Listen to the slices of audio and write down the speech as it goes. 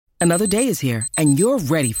Another day is here, and you're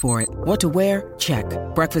ready for it. What to wear? Check.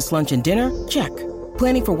 Breakfast, lunch, and dinner? Check.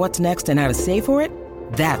 Planning for what's next and how to save for it?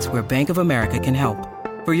 That's where Bank of America can help.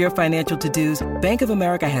 For your financial to-dos, Bank of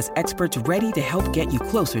America has experts ready to help get you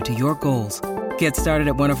closer to your goals. Get started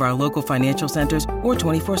at one of our local financial centers or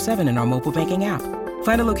 24/7 in our mobile banking app.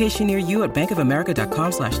 Find a location near you at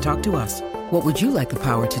bankofamerica.com/talktous. What would you like the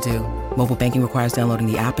power to do? Mobile banking requires downloading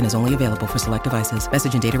the app and is only available for select devices.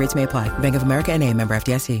 Message and data rates may apply. Bank of America N.A., member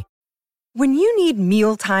FDIC. When you need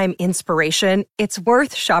mealtime inspiration, it's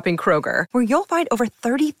worth shopping Kroger, where you'll find over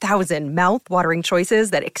 30,000 mouth-watering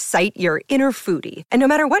choices that excite your inner foodie. And no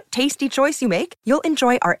matter what tasty choice you make, you'll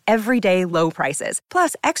enjoy our everyday low prices,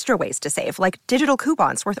 plus extra ways to save, like digital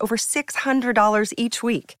coupons worth over $600 each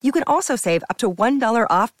week. You can also save up to $1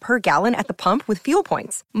 off per gallon at the pump with fuel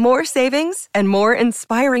points. More savings and more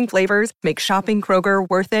inspiring flavors make shopping Kroger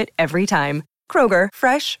worth it every time. Kroger,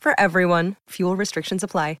 fresh for everyone. Fuel restrictions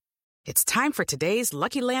apply. It's time for today's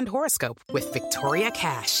Lucky Land horoscope with Victoria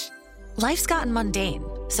Cash. Life's gotten mundane,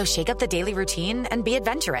 so shake up the daily routine and be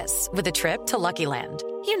adventurous with a trip to Lucky Land.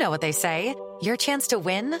 You know what they say, your chance to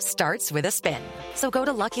win starts with a spin. So go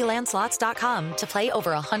to LuckyLandSlots.com to play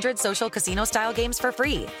over 100 social casino-style games for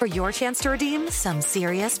free for your chance to redeem some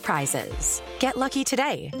serious prizes. Get lucky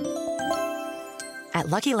today at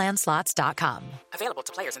LuckyLandSlots.com. Available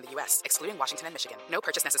to players in the U.S., excluding Washington and Michigan. No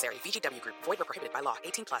purchase necessary. VGW Group. Void where prohibited by law.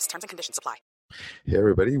 18+. Terms and conditions apply. Hey,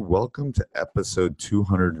 everybody. Welcome to episode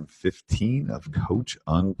 215 of Coach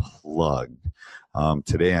Unplugged.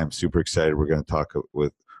 Today, I'm super excited. We're going to talk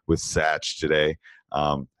with Satch today.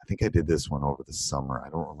 I think I did this one over the summer. I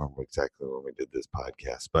don't remember exactly when we did this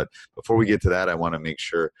podcast. But before we get to that, I want to make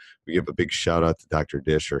sure we give a big shout out to Dr.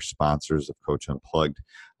 Dish, our sponsors of Coach Unplugged.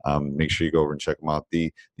 Make sure you go over and check them out.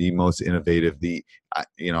 The most innovative,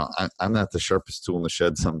 I'm not the sharpest tool in the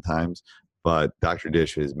shed sometimes, but Dr.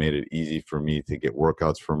 Dish has made it easy for me to get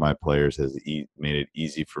workouts for my players, has made it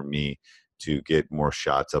easy for me to get more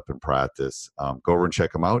shots up in practice. Go over and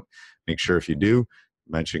check them out. Make sure if you do,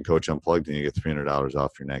 mention Coach Unplugged and you get $300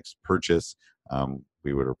 off your next purchase.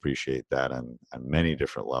 We would appreciate that on many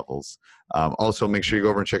different levels. Also, make sure you go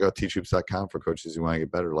over and check out teachhoops.com for coaches who want to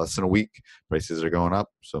get better. Less than a week. Prices are going up,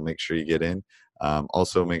 so make sure you get in.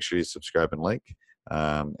 Also, make sure you subscribe and like.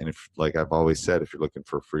 And if, like I've always said, if you're looking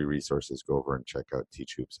for free resources, go over and check out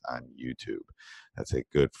Teach Hoops on YouTube. That's a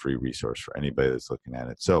good free resource for anybody that's looking at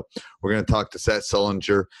it. So we're going to talk to Satch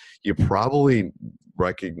Sullinger. You probably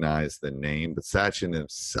recognize the name, but Satch in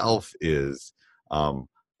himself is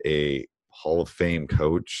a Hall of Fame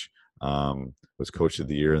coach, was coach of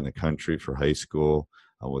the year in the country for high school,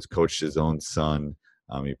 was coached his own son.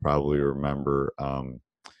 You probably remember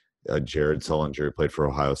Jared Sullinger, who played for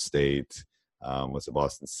Ohio State, was the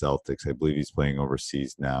Boston Celtics. I believe he's playing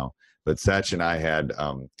overseas now. But Satch and I had,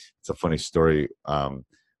 it's a funny story.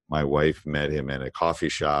 My wife met him at a coffee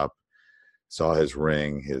shop, saw his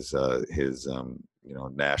ring, his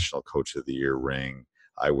National Coach of the Year ring.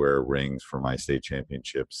 I wear rings for my state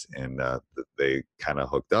championships, and they kind of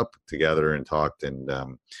hooked up together and talked and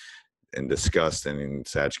discussed. And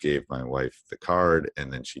Satch gave my wife the card,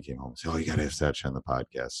 and then she came home and said, "Oh, you got to have Satch on the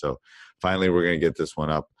podcast." So finally, we're going to get this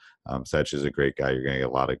one up. Satch is a great guy. You're going to get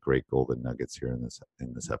a lot of great golden nuggets here in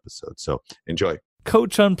this episode. So enjoy.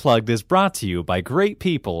 Coach Unplugged is brought to you by great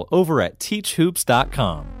people over at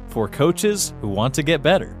TeachHoops.com for coaches who want to get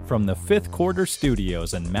better. From the Fifth Quarter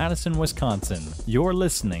Studios in Madison, Wisconsin, you're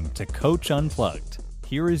listening to Coach Unplugged.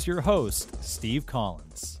 Here is your host, Steve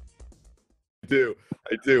Collins. I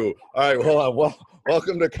do. All right, well,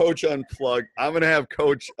 welcome to Coach Unplugged. I'm going to have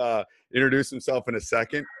Coach introduce himself in a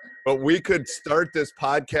second, but we could start this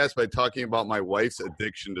podcast by talking about my wife's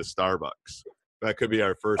addiction to Starbucks. That could be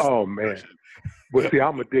our first. Oh, man. Well, see,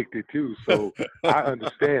 I'm addicted too, so I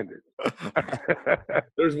understand it.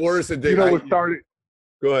 There's worse addiction. You know what started?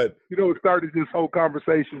 Go ahead. You know what started this whole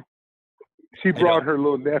conversation? She brought her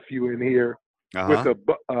little nephew in here with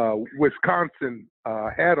a Wisconsin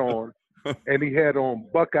hat on, and he had on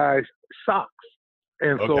Buckeye socks.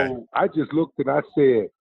 And so I just looked and I said,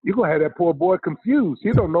 "You're gonna have that poor boy confused.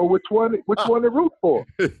 He don't know which one to root for."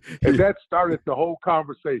 And that started the whole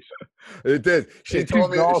conveversion. It did. She's an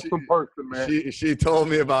awesome person, man. She told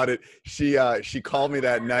me about it. She called me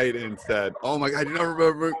that night and said, "Oh my God,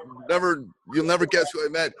 you'll never guess who I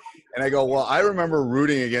met." And I go, "Well, I remember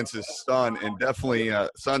rooting against his son, and definitely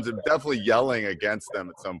sons are definitely yelling against them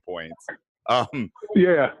at some points."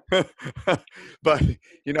 Yeah. But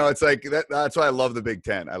it's like that's why I love the Big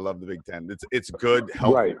Ten. I love the Big Ten. It's good,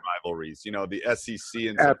 healthy rivalries. The SEC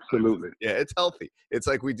and absolutely. Yeah, it's healthy. It's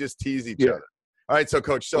like we just tease each other. All right, so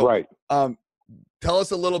Coach, tell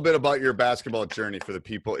us a little bit about your basketball journey for the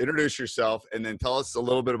people. Introduce yourself, and then tell us a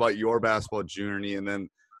little bit about your basketball journey. And then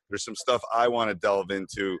there's some stuff I want to delve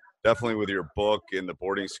into, definitely with your book and the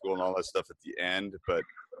boarding school and all that stuff at the end. But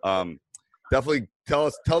definitely tell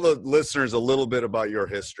the listeners a little bit about your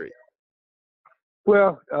history.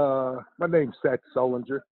 Well, my name's Satch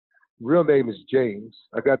Sullinger. Real name is James.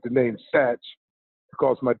 I got the name Satch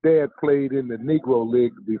because my dad played in the Negro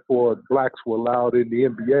League before blacks were allowed in the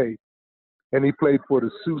NBA. And he played for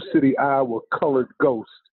the Sioux City, Iowa Colored Ghost.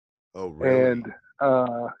 Oh, really? And,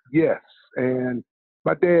 yes. And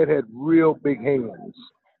my dad had real big hands.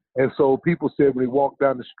 And so people said when he walked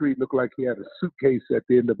down the street, looked like he had a suitcase at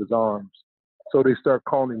the end of his arms. So they start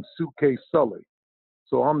calling him Suitcase Sully.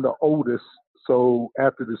 So I'm the oldest. So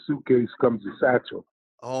after the suitcase comes the satchel.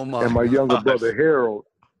 Oh, my And my gosh. younger brother, Harold,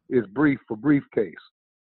 is Brief for briefcase.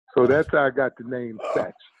 So that's how I got the name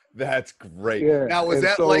Satch. That's great. Yeah. Now, was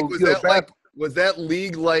that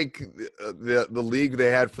league like the league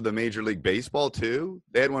they had for the Major League Baseball too?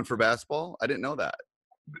 They had one for basketball? I didn't know that.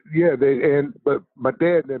 Yeah, but my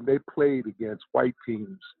dad and them, they played against white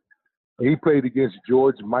teams. He played against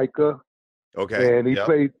George Micah. Okay. And he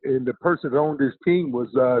played, and the person that owned his team was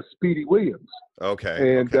Speedy Williams.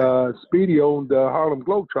 Okay. And Speedy owned the Harlem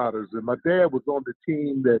Globetrotters, and my dad was on the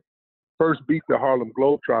team that first beat the Harlem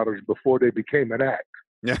Globetrotters before they became an act.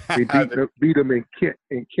 He beat them in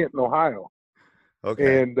Kenton, Ohio.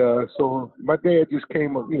 Okay. And so my dad just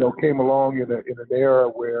came along in an era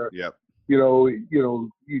where Yep.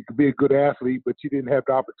 you could be a good athlete, but you didn't have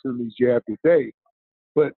the opportunities you have today.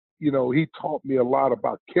 But he taught me a lot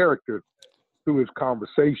about character through his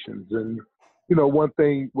conversations. And one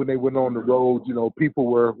thing when they went on the road, people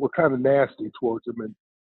were kind of nasty towards him,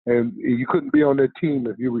 and you couldn't be on their team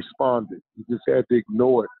if you responded. You just had to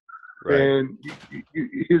ignore it. Right. And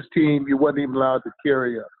his team, you wasn't even allowed to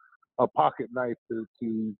carry a pocket knife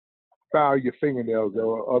to file your fingernails,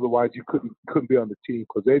 or otherwise you couldn't be on the team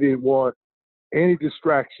because they didn't want any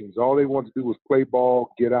distractions. All they wanted to do was play ball,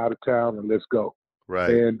 get out of town, and let's go. Right.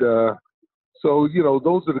 And so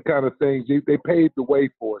those are the kind of things they paved the way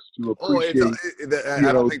for us to appreciate.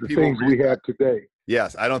 I don't think the people things we have today.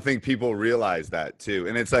 Yes, I don't think people realize that too.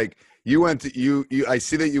 And it's like you went to I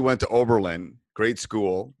see that you went to Oberlin. Great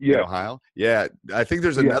school in Ohio. Yeah, I think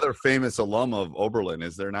there's another famous alum of Oberlin,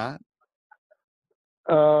 is there not?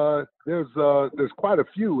 There's quite a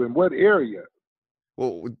few. In what area?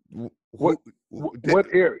 Well, what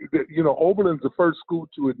area? Oberlin's the first school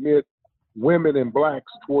to admit women and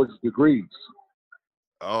blacks towards degrees.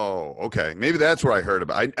 Oh, okay. Maybe that's where I heard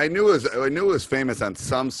about it. I knew it was famous on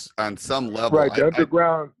some level. Right. The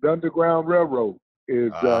Underground Railroad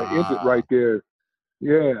is ended right there.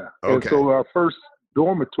 Yeah. Okay. And so our first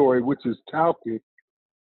dormitory, which is Talcott,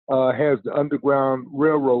 has the Underground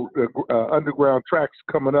Railroad, underground tracks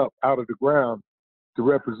coming up out of the ground to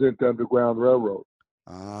represent the Underground Railroad.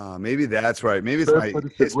 Maybe that's right. Maybe it's but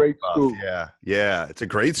it's a great school. Yeah. It's a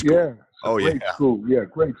great school. Yeah. School. Yeah,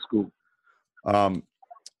 great school.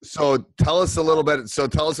 So tell us a little bit. So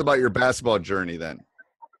tell us about your basketball journey then.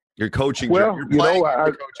 Your coaching journey.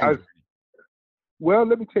 Well,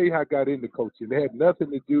 let me tell you how I got into coaching. It had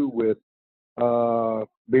nothing to do with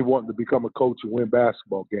me wanting to become a coach and win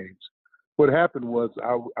basketball games. What happened was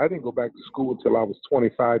I didn't go back to school until I was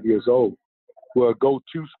 25 years old. Well, go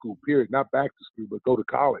to school, period. Not back to school, but go to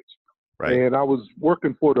college. Right. And I was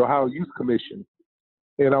working for the Ohio Youth Commission.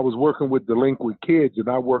 And I was working with delinquent kids, and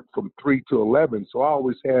I worked from 3 to 11. So I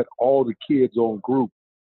always had all the kids on group.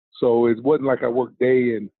 So it wasn't like I worked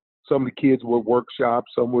day and some of the kids were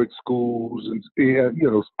workshops, some were at schools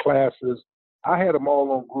and classes. I had them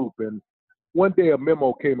all on group. And one day a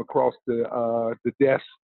memo came across the desk,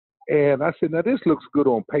 and I said, "Now this looks good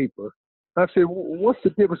on paper." I said, "What's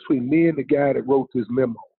the difference between me and the guy that wrote this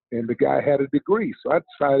memo?" And the guy had a degree, so I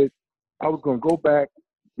decided I was going to go back,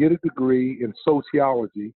 get a degree in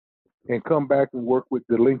sociology, and come back and work with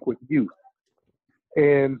delinquent youth.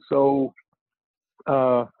 And so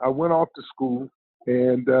I went off to school.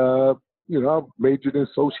 And, I majored in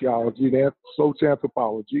sociology and social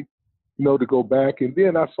anthropology, to go back. And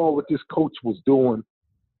then I saw what this coach was doing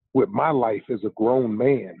with my life as a grown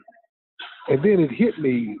man. And then it hit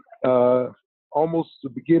me almost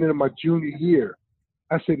the beginning of my junior year.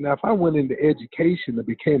 I said, now, if I went into education and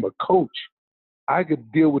became a coach, I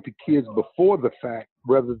could deal with the kids before the fact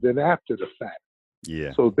rather than after the fact.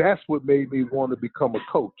 Yeah. So that's what made me want to become a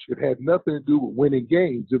coach. It had nothing to do with winning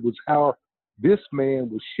games. It was how this man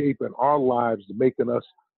was shaping our lives and making us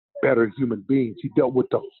better human beings. He dealt with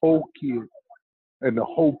the whole kid and the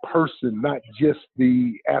whole person, not just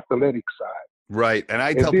the athletic side. Right. And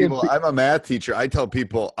I tell people, I'm a math teacher. I tell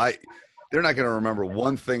people, they're not going to remember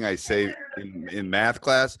one thing I say in math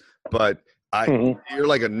class, but you're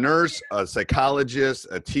like a nurse, a psychologist,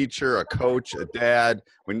 a teacher, a coach, a dad,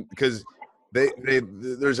 because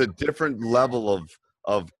there's a different level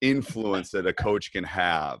of influence that a coach can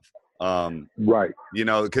have. Right. You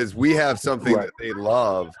know, because we have something that they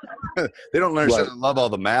love. They don't necessarily love all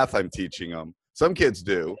the math I'm teaching them. Some kids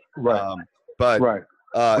do. Right. But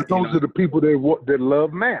those are the people that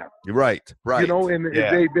love math. Right. You know, and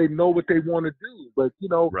they know what they want to do. But, you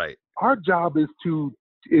know, our job is to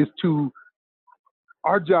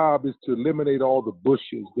eliminate all the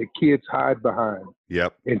bushes that kids hide behind.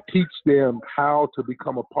 Yep. And teach them how to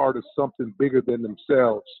become a part of something bigger than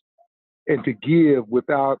themselves and to give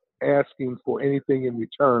without asking for anything in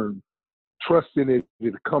return, trusting it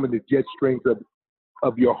to come in the jet streams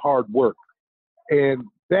of your hard work. And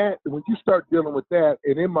that, when you start dealing with that,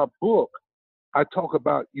 and in my book, I talk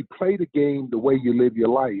about you play the game the way you live your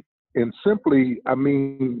life. And simply, I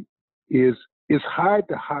mean, is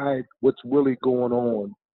hide what's really going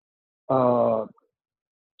on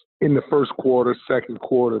in the first quarter, second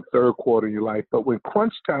quarter, third quarter of your life. But when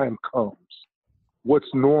crunch time comes,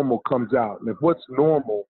 what's normal comes out. And if what's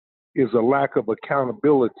normal is a lack of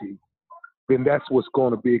accountability, then that's what's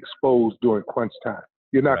going to be exposed during crunch time.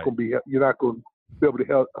 You're not going to be able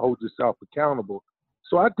to hold yourself accountable.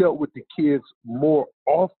 So I dealt with the kids more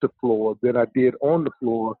off the floor than I did on the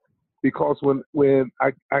floor, because when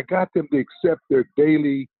I got them to accept their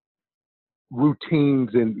daily routines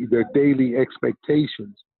and their daily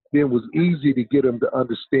expectations, then it was easy to get them to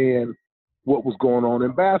understand what was going on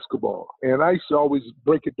in basketball. And I used to always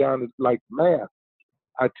break it down like math.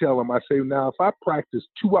 I tell them, I say, now, if I practice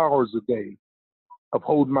 2 hours a day of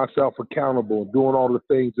holding myself accountable and doing all the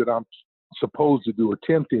things that I'm supposed to do,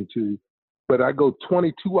 attempting to, but I go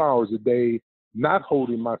 22 hours a day not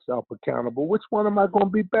holding myself accountable, which one am I going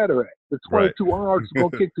to be better at? The 22 hours is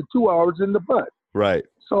going to kick the 2 hours in the butt. Right.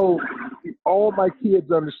 So all my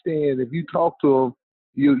kids understand, if you talk to them,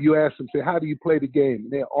 you ask them, say, how do you play the game?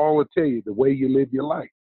 And they all will tell you the way you live your life.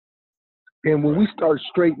 And when we start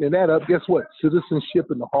straightening that up, guess what? Citizenship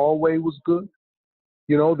in the hallway was good.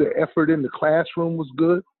 You know, the effort in the classroom was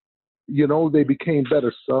good. You know, they became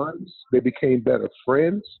better sons. They became better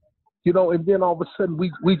friends. You know, and then all of a sudden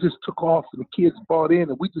we just took off, and the kids bought in,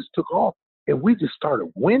 and we just took off, and we just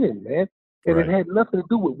started winning, man. And it had nothing to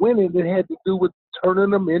do with winning. It had to do with turning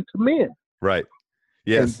them into men. Right.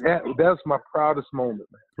 Yes. And that's my proudest moment,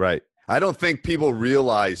 man. Right. I don't think people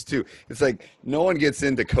realize, too. It's like no one gets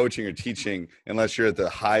into coaching or teaching unless you're at the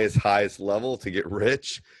highest level to get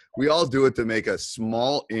rich. We all do it to make a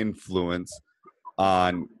small influence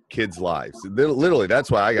on kids' lives. Literally, that's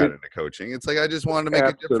why I got into coaching. It's like I just wanted to make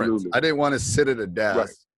a difference. I didn't want to sit at a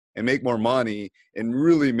desk and make more money and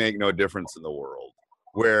really make no difference in the world.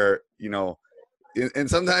 Where, you know, and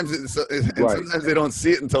sometimes sometimes they don't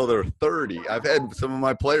see it until they're 30. I've had some of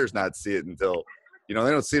my players not see it until, you know,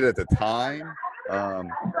 they don't see it at the time,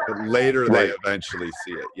 but later they eventually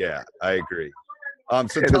see it. Yeah, I agree. So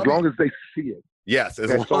and as long as they see it. Yes,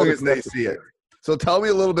 as long as they see it. So tell me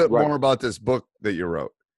a little bit more about this book that you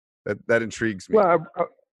wrote. That intrigues me. Well,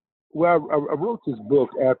 I wrote this book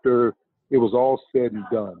after it was all said and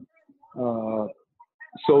done,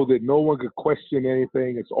 so that no one could question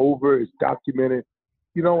anything. It's over. It's documented.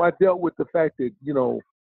 You know, I dealt with the fact that, you know,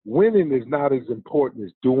 winning is not as important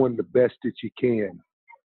as doing the best that you can.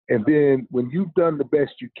 And then when you've done the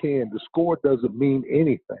best you can, the score doesn't mean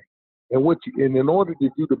anything. And in order to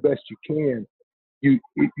do the best you can,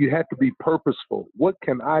 you have to be purposeful. What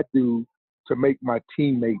can I do to make my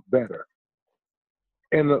teammate better?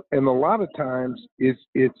 And a lot of times it's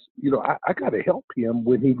you know, I got to help him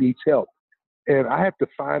when he needs help. And I have to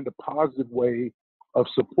find a positive way of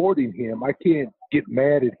supporting him. I can't get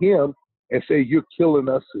mad at him and say, you're killing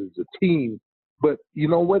us as a team. But you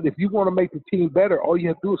know what? If you want to make the team better, all you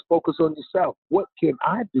have to do is focus on yourself. What can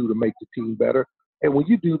I do to make the team better? And when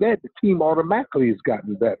you do that, the team automatically has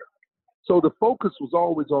gotten better. So the focus was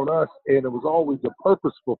always on us, and it was always a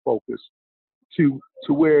purposeful focus to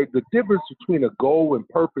where the difference between a goal and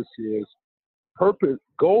purpose is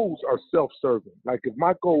goals are self-serving. Like if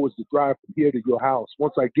my goal is to drive from here to your house,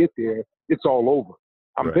 once I get there, it's all over.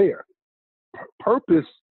 I'm there. Purpose,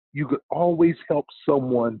 you could always help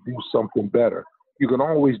someone do something better. You can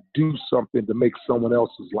always do something to make someone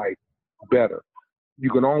else's life better. You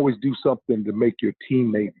can always do something to make your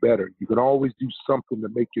teammate better. You can always do something to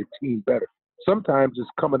make your team better. Sometimes it's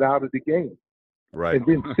coming out of the game. Right. And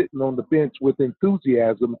then sitting on the bench with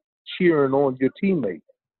enthusiasm, cheering on your teammate.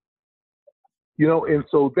 You know, and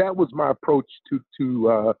so that was my approach to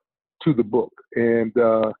the book. And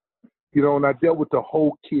and I dealt with the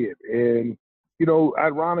whole kid. And,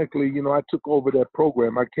 ironically, I took over that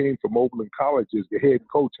program. I came from Oberlin College as the head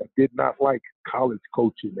coach. I did not like college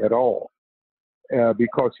coaching at all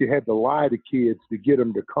because you had to lie to kids to get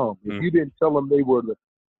them to come. If you didn't tell them they were the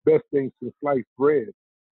best things since sliced bread,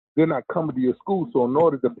 they're not coming to your school. So in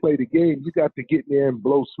order to play the game, you got to get in there and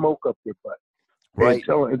blow smoke up their butt. Right.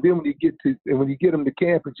 And then when you get them to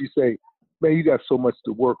campus, you say, man, you got so much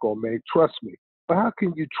to work on, man. Trust me. But how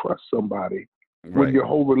can you trust somebody when your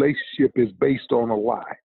whole relationship is based on a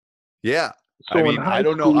lie? Yeah. So I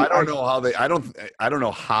don't know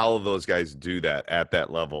how those guys do that at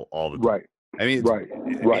that level all the time. Right.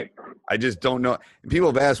 Right. I just don't know. People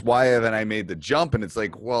have asked, why haven't I made the jump? And it's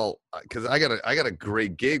like, well, because I got a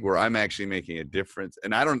great gig where I'm actually making a difference.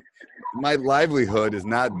 And my livelihood is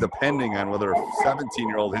not depending on whether a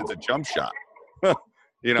 17-year-old hits a jump shot.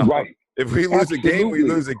 Right. If we lose a game, we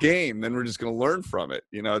lose a game. Then we're just going to learn from it.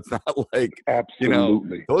 It's not like,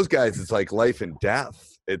 those guys, it's like life and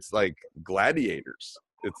death. It's like gladiators.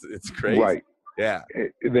 It's crazy. Right. Yeah.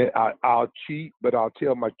 And then I'll cheat, but I'll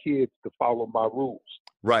tell my kids to follow my rules.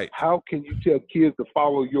 Right. How can you tell kids to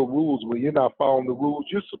follow your rules when you're not following the rules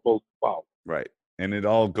you're supposed to follow? Right. And it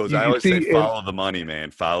all goes, I always say follow the money,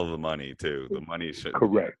 man. Follow the money, too. The money should.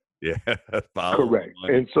 Correct. Yeah. Follow correct. The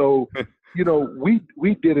money. And so,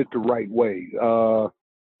 we did it the right way. I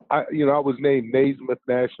was named Naismith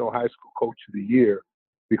National High School Coach of the Year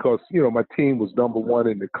because, my team was number one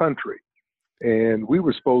in the country. And we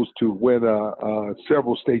were supposed to win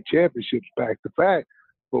several state championships back to back.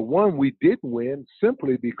 But one we didn't win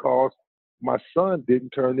simply because my son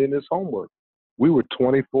didn't turn in his homework. We were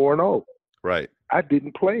 24-0. Right. I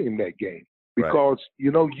didn't play in that game because,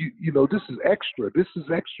 this is extra. This is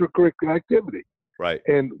extracurricular activity. Right.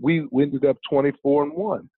 And we ended up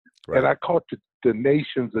 24-1. Right. And I caught the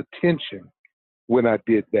nation's attention when I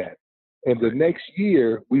did that. And the next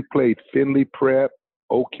year, we played Findlay Prep,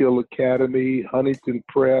 Oak Hill Academy, Huntington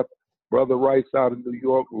Prep, Brother Rice out of New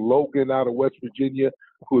York, Logan out of West Virginia,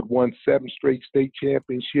 who had won 7 straight state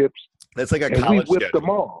championships. That's like a college we whipped schedule. them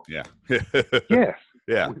all. Yeah. Yes.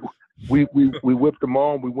 Yeah. We whipped them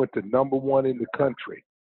all, and we went to number one in the country.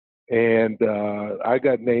 And I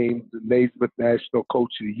got named the Naismith National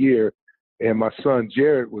Coach of the Year, and my son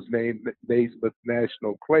Jared was named Naismith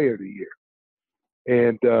National Player of the Year.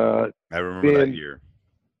 And I remember that year.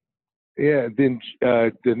 Yeah. Then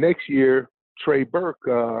the next year, Trey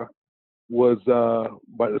Burke was a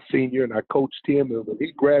senior, and I coached him. And when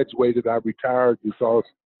he graduated, I retired because,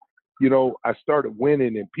 I started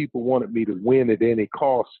winning, and people wanted me to win at any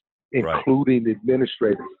cost, including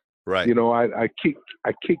administrators. Right. I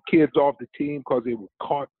kicked kids off the team because they were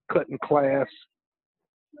caught cutting class,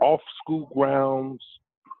 off school grounds,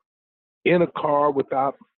 in a car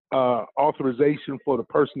without authorization for the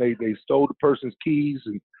person. They stole the person's keys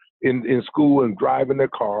and in school and driving their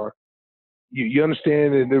car. You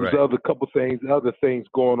understand? And there was other things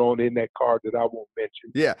going on in that car that I won't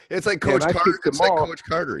mention. Yeah, it's like Coach Carter. It's like Coach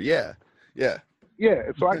Carter. Yeah.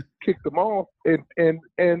 So I kicked them off, and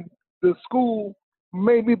the school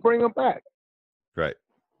made me bring them back. Right.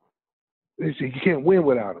 They said you can't win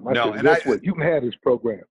without them. Guess what? You can have this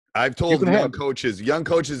program. I've told young coaches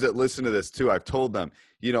that listen to this too. I've told them,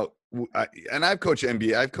 and I've coached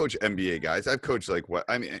NBA. I've coached NBA guys. I've coached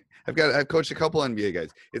I've coached a couple NBA guys.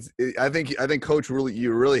 I think Coach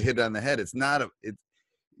you really hit it on the head.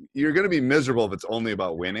 You're going to be miserable if it's only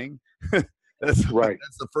about winning. That's right.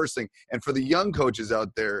 That's the first thing. And for the young coaches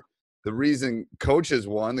out there, the reason coaches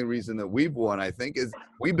won, the reason that we've won, I think, is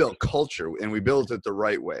we built culture and we built it the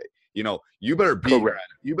right way. You better be here.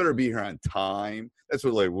 You better be here on time. That's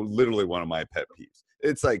literally one of my pet peeves.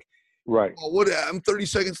 It's like, right. Well, I'm 30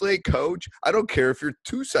 seconds late, coach. I don't care if you're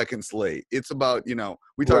 2 seconds late. It's about,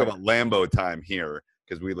 we talk about Lambo time here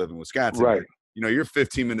because we live in Wisconsin. Right. But, you're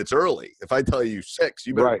 15 minutes early. If I tell you 6,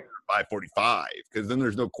 you better be 5:45 because then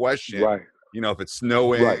there's no question. Right. If it's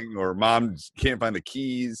snowing or mom can't find the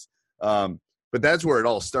keys. But that's where it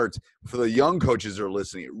all starts. For the young coaches that are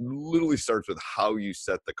listening, it literally starts with how you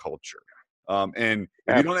set the culture. And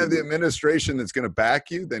if you don't have the administration that's going to back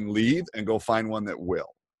you, then leave and go find one that will.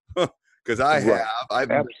 Because I've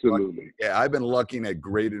been lucky and had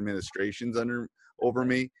great administrations over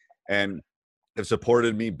me and have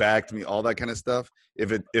supported me, backed me, all that kind of stuff.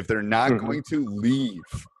 If they're not going to leave,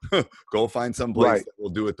 go find some place that will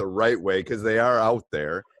do it the right way because they are out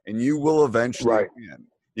there and you will eventually win.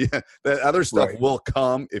 Yeah, that other stuff will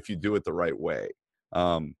come if you do it the right way.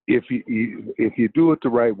 If you do it the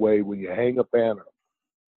right way, when you hang a banner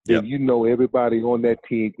then you know everybody on that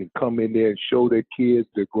team can come in there and show their kids,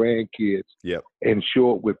 their grandkids, and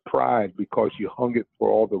show it with pride because you hung it for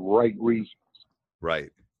all the right reasons.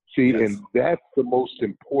 Right. See, and that's the most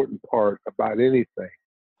important part about anything.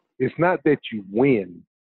 It's not that you win,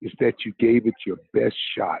 it's that you gave it your best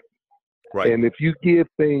shot. Right. And if you give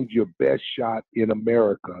things your best shot in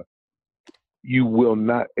America, you will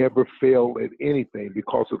not ever fail at anything,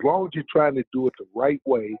 because as long as you're trying to do it the right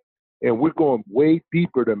way, and we're going way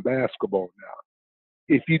deeper than basketball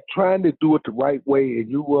now. If you're trying to do it the right way and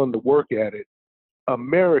you're willing to work at it,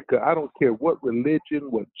 America, I don't care what religion,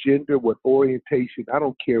 what gender, what orientation, I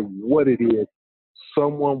don't care what it is,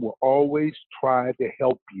 someone will always try to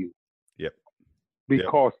help you. Yep.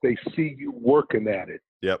 Because they see you working at it.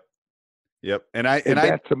 Yep. And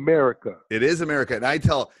that's America. It is America. And I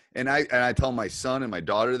tell my son and my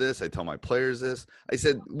daughter this, I tell my players this. I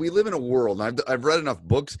said, we live in a world, and I've read enough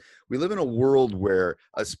books. We live in a world where,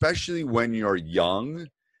 especially when you're young,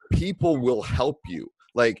 people will help you.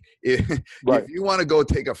 Like if you want to go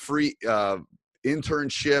take a free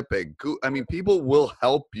internship people will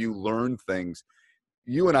help you learn things.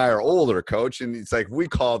 You and I are older, Coach, and it's like we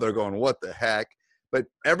call, they're going, what the heck? But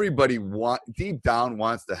everybody deep down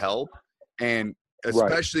wants to help. And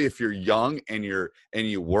especially if you're young and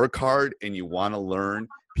you work hard and you want to learn,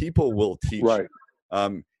 people will teach you.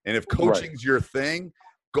 And if coaching's your thing,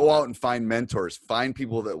 go out and find mentors. Find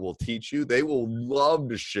people that will teach you. They will love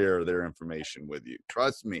to share their information with you.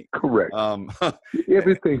 Trust me. Correct.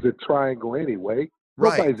 Everything's a triangle anyway.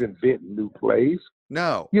 Nobody's inventing new plays.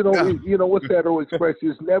 No. You know what's that old expression?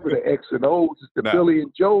 It's never the X and O's. It's the Billy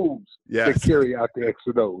and Joes that carry out the X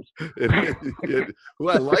and O's.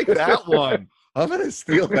 I like that one. I'm gonna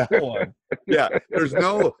steal that one. Yeah. There's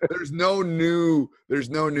no new.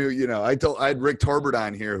 I had Rick Torbert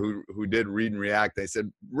on here who did Read and React. I said,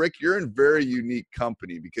 Rick, you're in very unique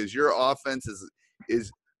company because your offense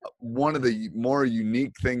is one of the more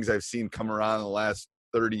unique things I've seen come around in the last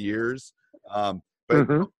 30 years. But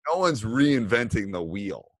no one's reinventing the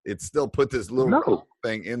wheel. It's still put this little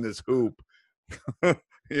thing in this hoop,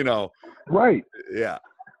 Right. Yeah.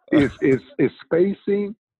 It's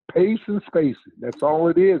spacing, pace, and spacing. That's all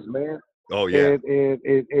it is, man. Oh yeah.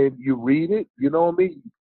 And you read it. You know what I mean?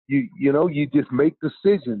 You just make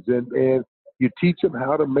decisions, and you teach them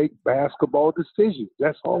how to make basketball decisions.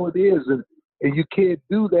 That's all it is, and you can't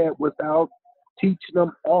do that without teaching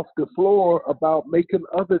them off the floor about making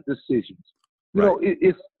other decisions. You know,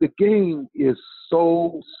 it's the game is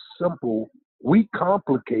so simple. We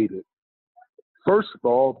complicate it, first of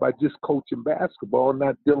all, by just coaching basketball,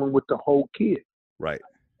 not dealing with the whole kid. Right.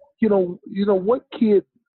 You know what kid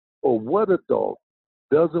or what adult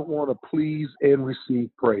doesn't want to please and receive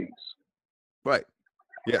praise? Right.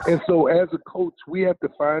 Yes. And so as a coach, we have to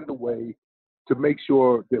find a way to make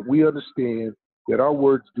sure that we understand that our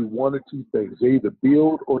words do one or two things. They either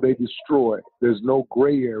build or they destroy. There's no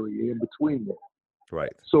gray area in between them.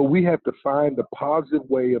 Right. So we have to find a positive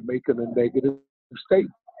way of making a negative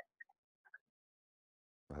statement.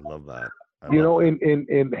 I love that.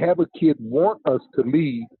 And have a kid want us to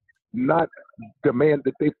lead, not demand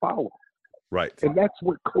that they follow. Right. And that's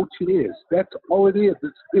what coaching is. That's all it is.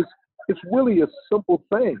 It's really a simple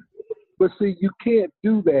thing. But see, you can't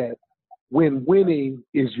do that when winning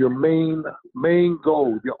is your main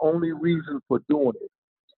goal. The only reason for doing it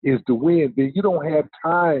is to win. Then you don't have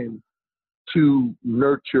time to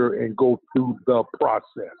nurture and go through the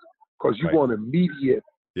process because you want immediate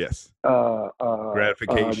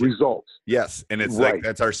gratification results. Yes, and it's like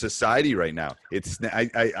that's our society right now. It's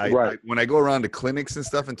I when I go around to clinics and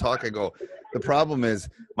stuff and talk, I go, the problem is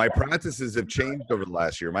my practices have changed over the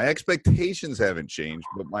last year. My expectations haven't changed,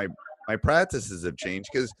 but my practices have changed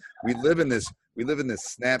because we live in this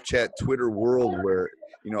Snapchat, Twitter world where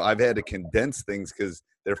I've had to condense things because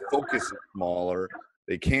their focus is smaller.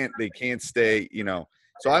 They can't stay.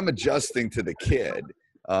 So I'm adjusting to the kid.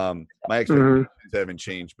 My expectations haven't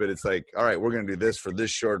changed, but it's like, all right, we're going to do this for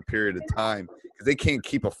this short period of time because they can't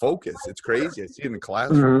keep a focus. It's crazy. I see it in the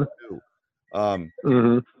classroom too.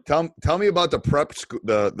 Tell me about the prep school,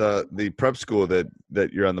 the prep school that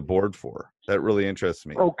you're on the board for. That really interests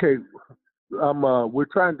me. Okay, we're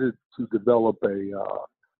trying to develop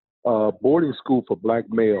a boarding school for black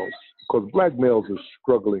males because black males are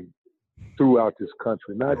struggling throughout this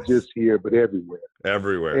country, not just here, but everywhere.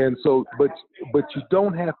 Everywhere. And so, but you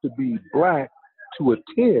don't have to be black to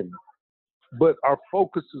attend, but our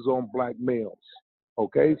focus is on black males.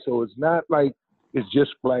 Okay. So it's not like it's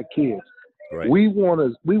just black kids. Right. We want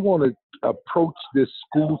to approach this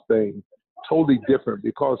school thing totally different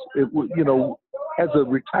because as a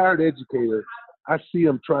retired educator, I see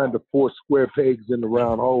them trying to force square pegs in the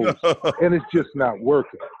round holes, and it's just not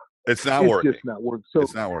working. It's just not working. So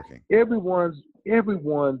it's not working.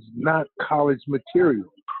 Everyone's not college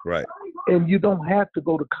material. Right. And you don't have to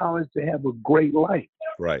go to college to have a great life.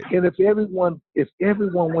 Right. And if everyone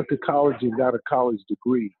went to college and got a college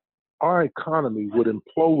degree, our economy would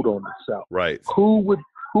implode on itself. Right. Who would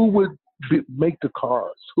make the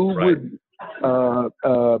cars? Who would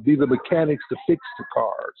be the mechanics to fix the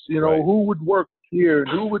cars? Who would work here?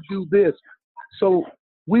 Who would do this? So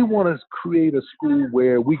we want to create a school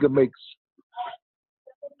where we can make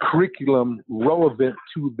curriculum relevant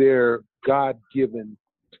to their God-given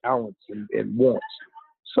talents and wants.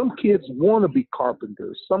 Some kids want to be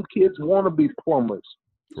carpenters. Some kids want to be plumbers.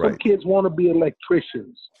 Some kids want to be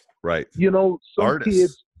electricians. Right. Some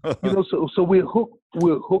artists. kids, so we'll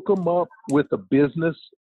hook them up with a business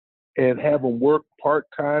and have them work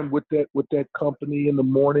part-time with that company in the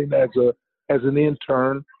morning as an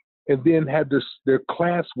intern, and then have their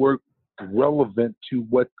classwork relevant to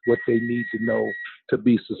what they need to know to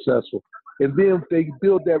be successful. And then if they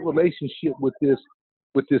build that relationship with this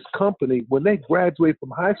company, when they graduate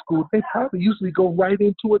from high school, they probably usually go right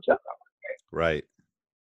into a job. Right.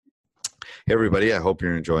 Hey everybody, I hope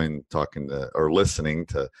you're enjoying listening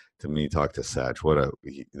to me talk to Satch.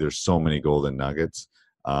 There's so many golden nuggets.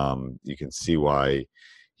 You can see why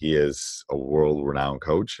he is a world-renowned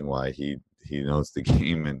coach and why he knows the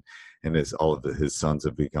game, and all of his sons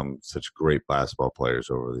have become such great basketball players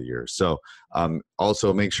over the years. So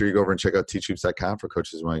also make sure you go over and check out teachhoops.com for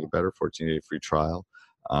coaches who want to get better. 14-day free trial.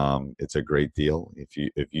 It's a great deal.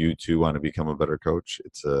 If you too want to become a better coach,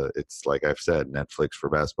 it's like I've said, Netflix for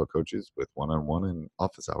basketball coaches with one-on-one and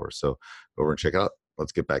office hours. So go over and check it out.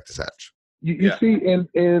 Let's get back to Satch. You see, and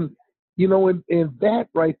that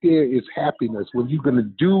right there is happiness when you're going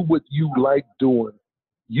to do what you like doing.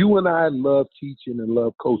 You and I love teaching and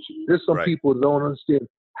love coaching. There's some people that don't understand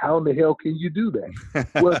how in the hell can you do that?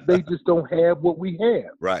 Well, they just don't have what we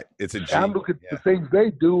have. Right. It's a gene. I look at the things they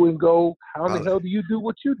do and go, how in the hell do you do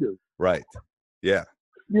what you do? Right. Yeah.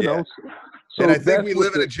 So and I think we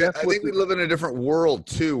live in a different world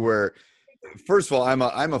too, where first of all,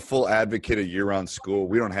 I'm a full advocate of year-round school.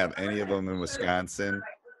 We don't have any of them in Wisconsin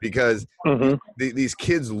because these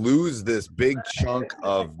kids lose this big chunk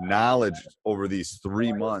of knowledge over these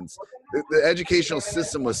 3 months. The educational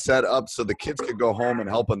system was set up so the kids could go home and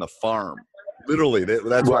help on the farm. Literally,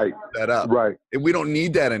 that's why it's set up. Right. And we don't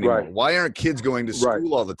need that anymore. Right. Why aren't kids going to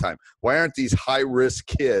school all the time? Why aren't these high-risk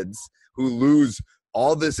kids who lose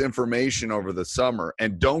all this information over the summer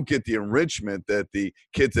and don't get the enrichment that the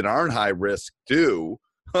kids that aren't high risk do?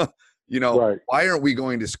 Why aren't we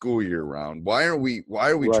going to school year round? Why are we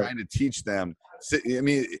trying to teach them? I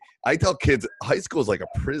mean, I tell kids high school is like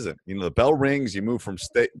a prison. The bell rings, you move from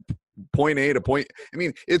point A to point. I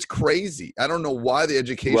mean, it's crazy. I don't know why the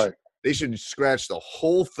education, they should scratch the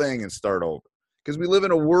whole thing and start over. Because we live in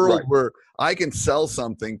a world where I can sell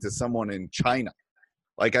something to someone in China.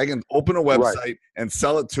 Like I can open a website and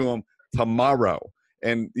sell it to them tomorrow.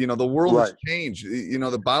 And, the world has changed.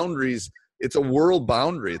 The boundaries, it's a world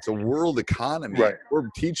boundary. It's a world economy. Right. We're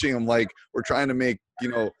teaching them like we're trying to make,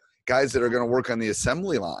 guys that are going to work on the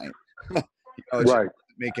assembly line. It doesn't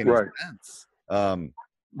make any sense.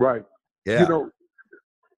 Right. Yeah.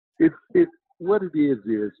 What it is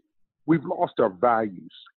we've lost our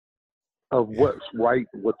values of what's right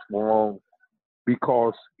and what's wrong,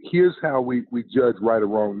 because here's how we judge right or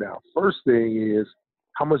wrong now. First thing is,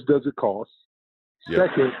 how much does it cost? Yep.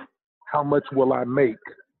 Second, how much will I make?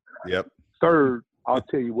 Yep. Third, I'll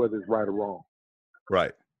tell you whether it's right or wrong.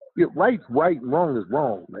 Right. Right's right and wrong is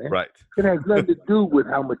wrong, man. Right. It has nothing to do with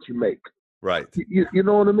how much you make. Right. You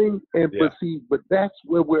know what I mean? And but that's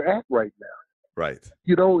where we're at right now. Right.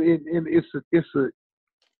 And it's a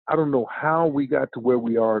I don't know how we got to where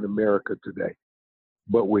we are in America today,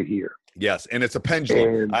 but we're here. Yes, and it's a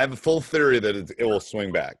pendulum. And I have a full theory that it will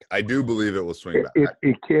swing back. I do believe it will swing back.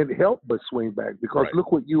 It can't help but swing back, because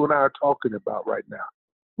look what you and I are talking about right now.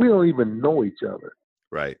 We don't even know each other.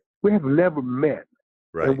 Right. We have never met.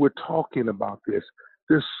 Right. And we're talking about this.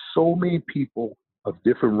 There's so many people of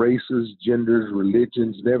different races, genders,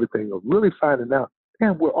 religions, and everything are really finding out,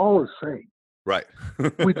 man, we're all the same. Right.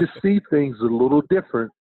 We just see things a little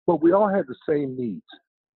different, but we all have the same needs.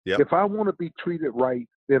 Yep. If I want to be treated right,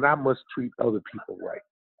 then I must treat other people right.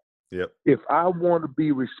 Yep. If I want to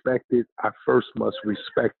be respected, I first must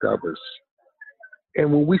respect others.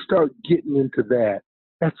 And when we start getting into that,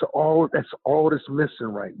 that's all that's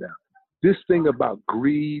missing right now. This thing about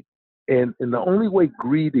greed, and the only way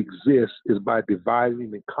greed exists is by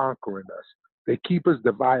dividing and conquering us. They keep us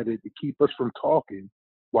divided to keep us from talking,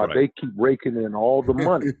 while they keep raking in all the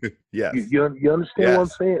money. Yes. You understand what I'm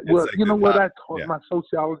saying? Well, you know what I taught my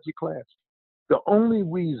sociology class? The only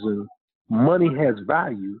reason money has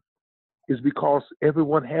value is because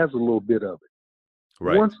everyone has a little bit of it.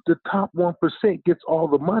 Right. Once the top 1% gets all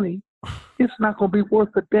the money, it's not going to be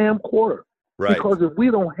worth a damn quarter. Right. Because if we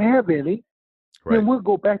don't have any, then we'll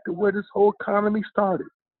go back to where this whole economy started,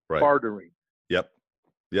 bartering. Yep.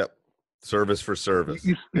 Service for service.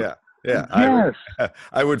 Yeah. Yes.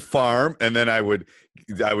 I would farm, and then I would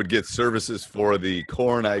get services for the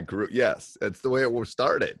corn I grew. Yes, that's the way it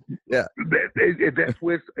started. Yeah. That's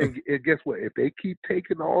where. And guess what? If they keep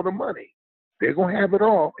taking all the money, they're gonna have it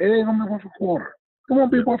all. It ain't gonna be worth a quarter. It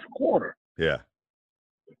won't be worth a quarter. Yeah.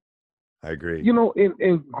 I agree. You know,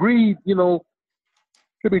 and greed. You know,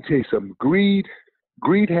 let me tell you something. Greed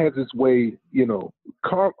has its way. You know,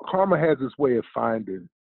 karma has its way of finding,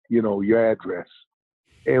 you know, your address.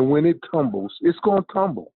 And when it tumbles, it's going to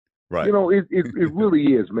tumble. Right. You know, it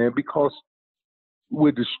really is, man, because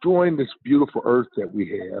we're destroying this beautiful earth that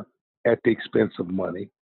we have at the expense of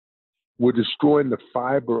money. We're destroying the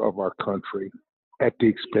fiber of our country at the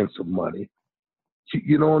expense of money.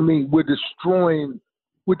 You know what I mean? We're destroying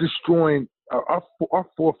our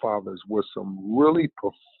forefathers were some really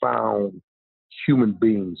profound human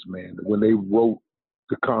beings, man, when they wrote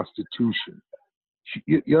the Constitution.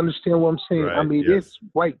 You understand what I'm saying? Right, I mean, it's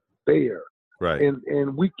right there. Right.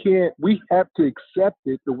 And we have to accept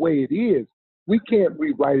it the way it is. We can't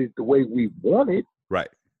rewrite it the way we want it. Right.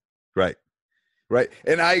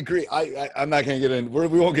 And I agree. I'm not going to get in. We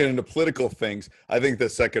won't get into political things. I think the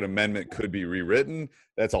Second Amendment could be rewritten.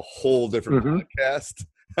 That's a whole different podcast.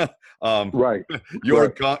 Right.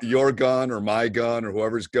 Your gun or my gun or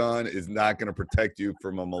whoever's gun is not going to protect you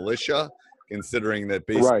from a militia. Considering that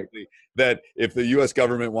basically that if the U.S.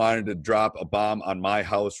 government wanted to drop a bomb on my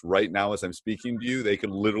house right now as I'm speaking to you, they could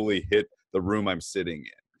literally hit the room I'm sitting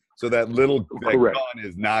in. So that gun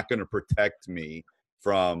is not going to protect me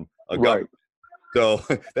from a government. So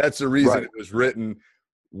that's the reason it was written.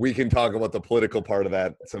 We can talk about the political part of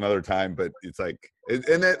that some other time, but it's like,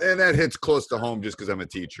 and that hits close to home just because I'm a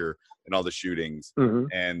teacher and all the shootings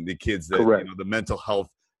and the kids that, you know, the mental health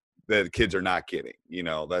that kids are not getting, you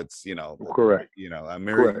know, that's, you know, correct. You know, I'm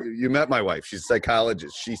married. You met my wife. She's a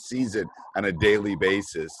psychologist. She sees it on a daily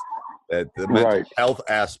basis that the mental health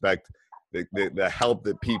aspect, the help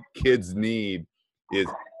that kids need is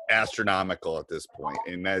astronomical at this point.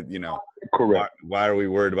 And that, you know, correct. Why are we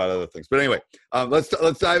worried about other things? But anyway, let's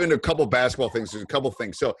dive into a couple basketball things. There's a couple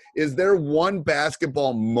things. So is there one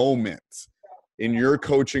basketball moment in your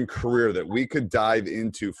coaching career that we could dive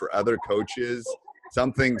into for other coaches?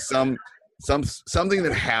 Something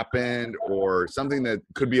that happened or something that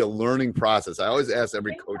could be a learning process. I always ask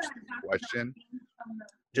every coach this question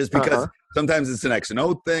just because sometimes it's an X and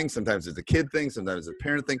O thing, sometimes it's a kid thing, sometimes it's a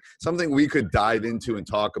parent thing, something we could dive into and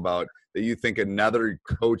talk about that you think another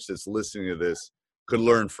coach that's listening to this could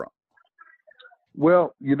learn from.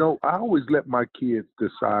 Well, you know, I always let my kids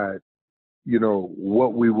decide, you know,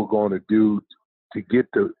 what we were going to do to get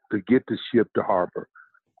the ship to harbor.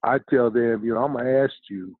 I tell them, you know, I'm going to ask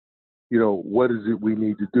you, you know, what is it we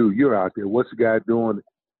need to do? You're out there. What's the guy doing?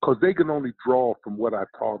 Because they can only draw from what I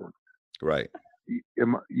taught them. Right.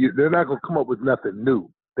 They're not going to come up with nothing new.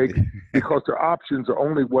 Because their options are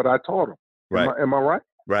only what I taught them. Right. Am I right?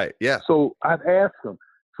 Right. Yeah. So I'd ask them.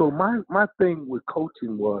 So my thing with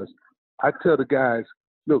coaching was, I tell the guys,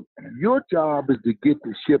 look, your job is to get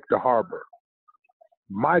the ship to harbor.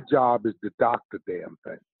 My job is to dock the damn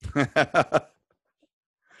thing.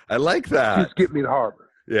 I like that. Just get me to harbor.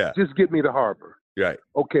 Yeah. Just get me to harbor. Right.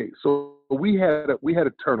 Okay. So we had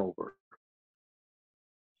a turnover.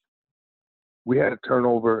 We had a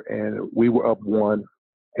turnover, and we were up 1.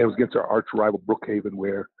 It was against our arch rival Brookhaven,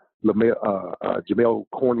 where Jamel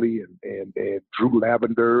Cornley and Drew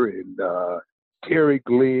Lavender and Terry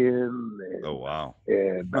Glenn. And, oh wow!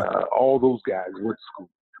 And all those guys went to school.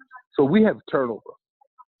 So we had a turnover,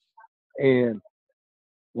 and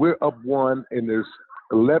we're up 1, and there's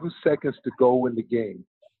 11 seconds to go in the game.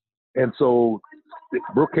 And so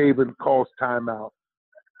Brookhaven calls timeout,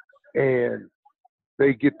 and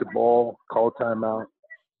they get the ball, call timeout.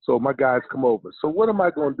 So my guys come over. So what am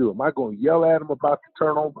I going to do? Am I going to yell at them about the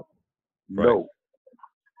turnover? Right. No.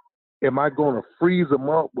 Am I going to freeze them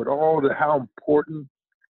up with how important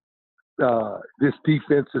this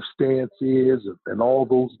defensive stance is and all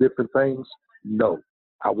those different things? No.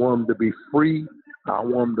 I want them to be free. I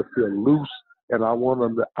want them to feel loose. And I want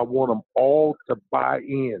them all to buy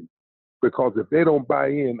in, because if they don't buy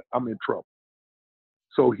in, I'm in trouble.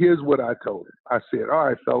 So here's what I told them. I said, all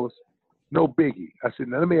right, fellas, no biggie. I said,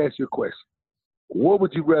 now let me ask you a question. what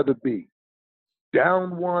would you rather be?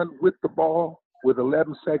 Down one with the ball with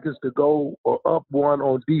 11 seconds to go, or up one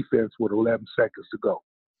on defense with 11 seconds to go?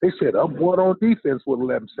 They said up one on defense with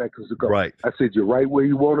 11 seconds to go. Right. I said, you're right where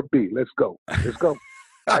you want to be. Let's go. Let's go.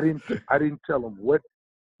 I didn't tell them what,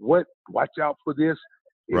 watch out for this.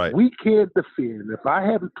 If we can't defend, if I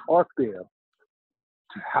haven't taught them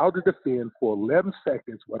how to defend for 11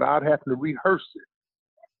 seconds without having to rehearse it,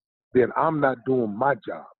 then I'm not doing my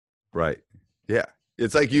job. Right. Yeah.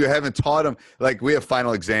 It's like you haven't taught them. Like, we have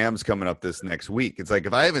final exams coming up this next week. It's like,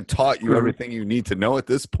 if I haven't taught you everything you need to know at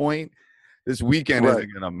this point, this weekend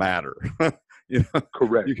isn't going to matter. You know?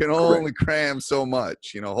 Correct. You can only cram so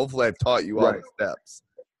much. You know, hopefully I've taught you all the steps.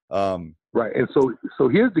 Right. And so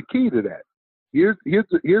here's the key to that. Here's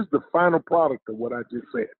the final product of what I just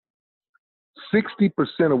said. 60%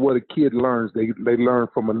 of what a kid learns, they learn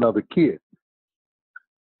from another kid.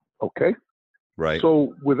 Okay? Right.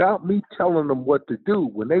 So without me telling them what to do,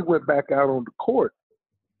 when they went back out on the court,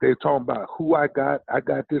 they're talking about who I got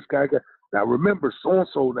this guy. Now remember,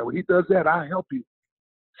 so-and-so, now when he does that, I'll help you.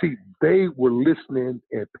 See, they were listening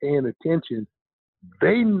and paying attention.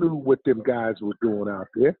 They knew what them guys were doing out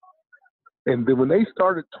there. And then when they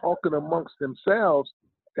started talking amongst themselves,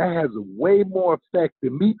 that has a way more effect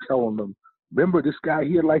than me telling them, remember, this guy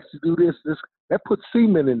here likes to do this. That puts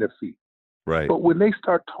semen in their feet. Right. But when they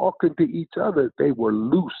start talking to each other, they were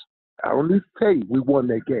loose. I don't need to tell you, we won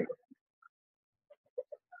that game.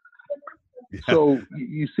 Yeah. So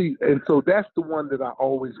you see, and so that's the one that I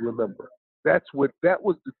always remember. That was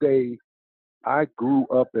the day I grew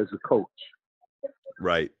up as a coach.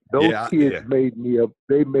 Right. Those kids made me a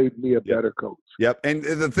better coach. Yep. And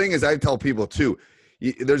the thing is, I tell people too,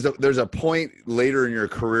 there's a point later in your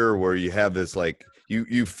career where you have this, like,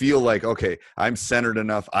 you feel like, okay, I'm centered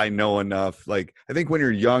enough, I know enough. Like, I think when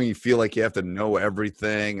you're young, you feel like you have to know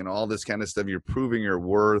everything and all this kind of stuff. You're proving your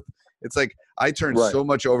worth. It's like, I turn so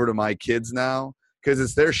much over to my kids now because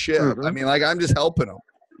it's their ship. I mean, like, I'm just helping them.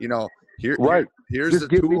 You know, here's just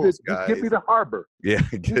the tools, guys. Just give me the harbor. Yeah,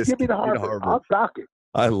 just give me the harbor. I'll dock it.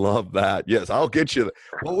 I love that. Yes, I'll get you.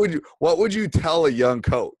 What would you tell a young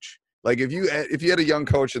coach? Like, if you had a young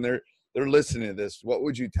coach and they're listening to this, what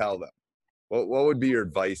would you tell them? What would be your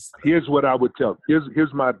advice? Here's what I would tell them.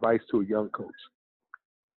 Here's my advice to a young coach.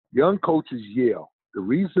 Young coaches yell. The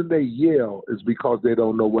reason they yell is because they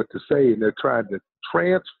don't know what to say, and they're trying to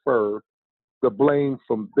transfer the blame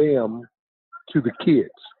from them to the kids.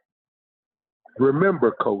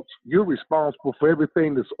 Remember, coach, you're responsible for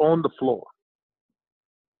everything that's on the floor.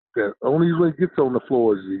 The only way it gets on the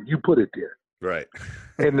floor is you put it there. Right.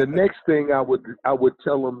 And the next thing I would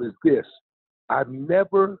tell them is this: I've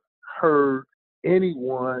never heard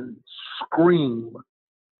anyone scream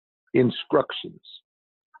instructions.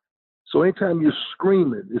 So anytime you're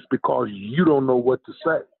screaming, it's because you don't know what to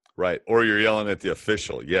say. Right. Or you're yelling at the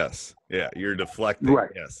official. Yes. Yeah. You're deflecting. Right.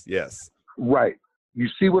 Yes. Right. You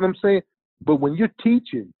see what I'm saying? But when you're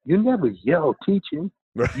teaching, you never yell teaching.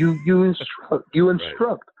 Right. You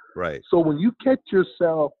instruct. Right. So when you catch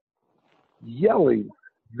yourself yelling,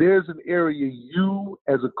 there's an area you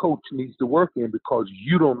as a coach needs to work in because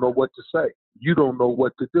you don't know what to say. You don't know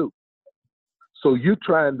what to do. So you're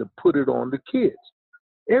trying to put it on the kids.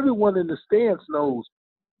 Everyone in the stands knows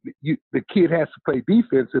the kid has to play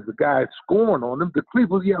defense. If the guy's scoring on them, the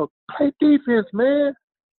Cleveland yell, play defense, man.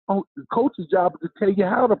 Oh, the coach's job is to tell you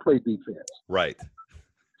how to play defense. Right.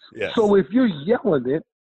 Yes. So if you're yelling it,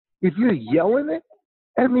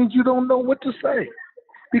 that means you don't know what to say.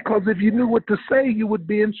 Because if you knew what to say, you would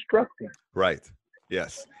be instructing. Right.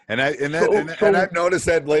 Yes. And I've noticed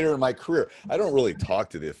that later in my career. I don't really talk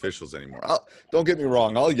to the officials anymore. Don't get me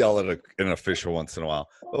wrong. I'll yell at an official once in a while.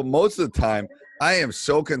 But most of the time, I am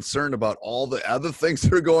so concerned about all the other things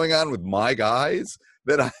that are going on with my guys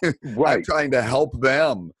that I'm trying to help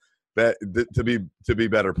them to be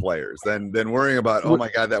better players than worrying about, oh my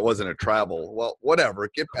God, that wasn't a travel. Well, whatever.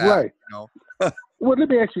 Get past. Right. You know? Well, let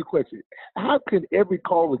me ask you a question. How can every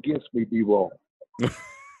call against me be wrong?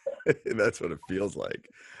 That's what it feels like.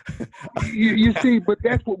 you see, but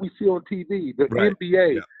that's what we see on TV. The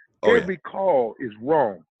NBA, every call is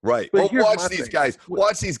wrong. Right. But watch these guys.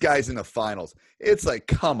 Watch these guys in the finals. It's like,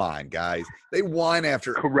 come on, guys. They whine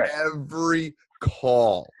after every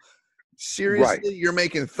call. Seriously, you're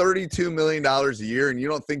making $32 million a year, and you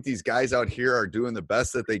don't think these guys out here are doing the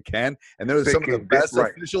best that they can? And they're some of the best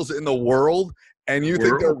officials in the world, and you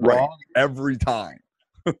think they're wrong every time.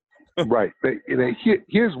 Right.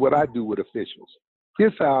 Here's what I do with officials.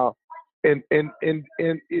 Here's how, and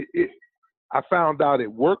I found out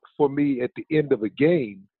it worked for me at the end of a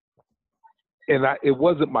game. it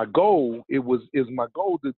wasn't my goal. It was my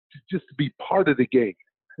goal to just be part of the game.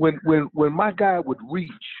 When my guy would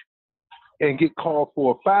reach and get called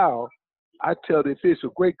for a foul, I tell the official,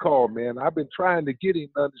 great call, man. I've been trying to get him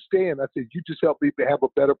to understand. I said, you just help me to have a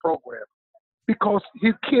better program because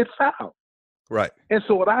his kid fouled. Right. And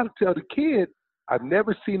so what I tell the kid, I've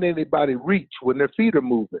never seen anybody reach when their feet are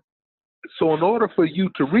moving. So in order for you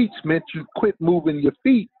to reach meant you quit moving your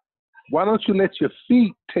feet. Why don't you let your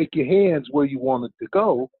feet take your hands where you want it to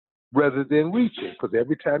go rather than reaching? Because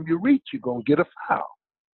every time you reach, you're going to get a foul.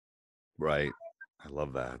 Right. I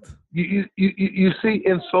love that. You see,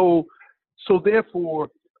 and so therefore,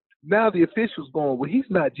 now the official's going, well, he's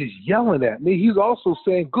not just yelling at me. He's also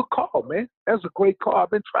saying, good call, man. That's a great call. I've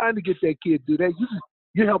been trying to get that kid to do that.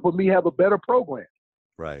 You're helping me have a better program.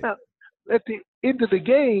 Right. Now, at the end of the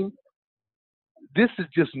game, this is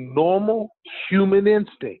just normal human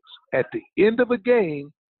instincts. At the end of a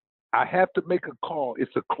game, I have to make a call.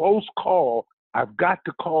 It's a close call. I've got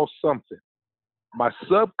to call something. My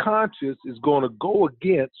subconscious is going to go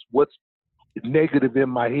against what's negative in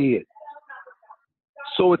my head.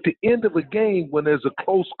 So at the end of a game, when there's a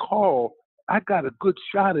close call, I got a good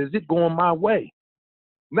shot. Is it going my way?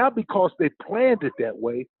 Not because they planned it that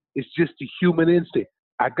way. It's just a human instinct.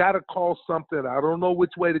 I got to call something. I don't know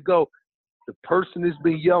which way to go. The person that's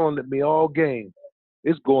been yelling at me all game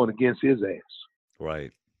is going against his ass.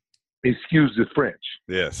 Right. Excuse the French.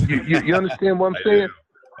 Yes. You understand what I'm saying?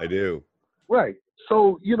 I do. Right.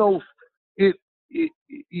 So, you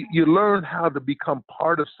learn how to become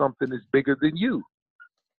part of something that's bigger than you.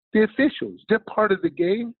 The officials, they're part of the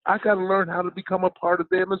game. I got to learn how to become a part of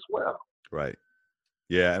them as well. Right.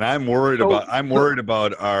 Yeah, and I'm worried about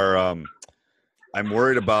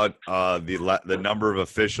the number of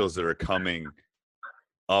officials that are coming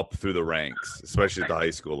up through the ranks, especially at the high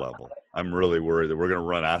school level. I'm really worried that we're going to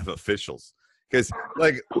run out of officials because,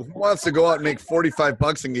 who wants to go out and make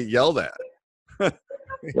 $45 and get yelled at?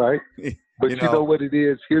 Right. But you know what it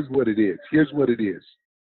is? Here's what it is.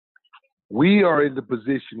 We are in the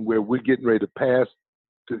position where we're getting ready to pass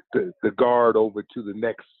the guard over to the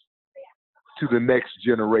next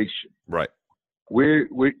generation. Right.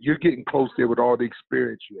 You're getting close there with all the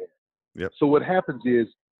experience you have. Yep. So what happens is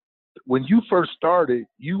when you first started,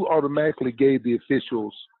 you automatically gave the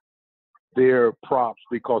officials their props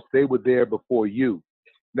because they were there before you.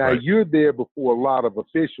 Now You're there before a lot of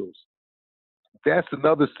officials. That's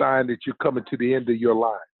another sign that you're coming to the end of your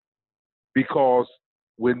line. Because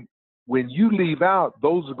when you leave out,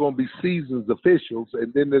 those are going to be seasoned officials,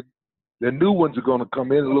 and then the new ones are going to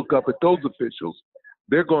come in and look up at those officials.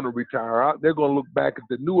 They're going to retire out. They're going to look back at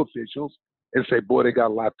the new officials and say, boy, they got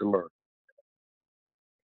a lot to learn.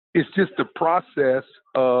 It's just the process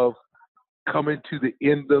of coming to the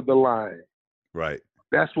end of the line. Right.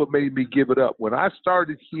 That's what made me give it up. When I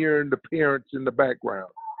started hearing the parents in the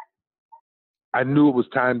background, I knew it was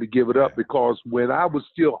time to give it up because when I was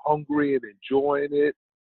still hungry and enjoying it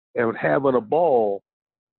and having a ball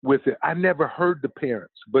with it, I never heard the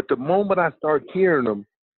parents. But the moment I start hearing them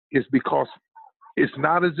is because it's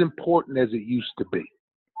not as important as it used to be.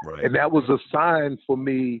 Right. And that was a sign for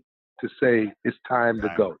me to say it's time to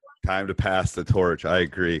go. Time to pass the torch. I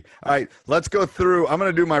agree. All right, let's go through. I'm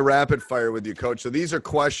going to do my rapid fire with you, Coach. So these are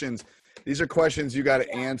questions you got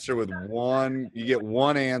to answer with one. You get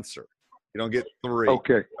one answer. You don't get three.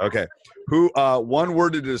 Okay. Okay. One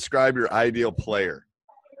word to describe your ideal player.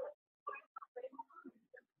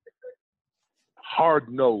 Hard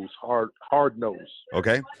nose.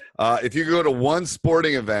 Okay. If you could go to one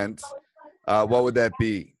sporting event, what would that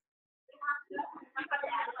be?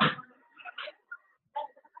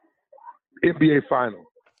 NBA final.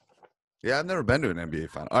 Yeah, I've never been to an NBA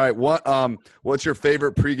final. All right. What's your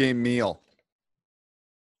favorite pregame meal?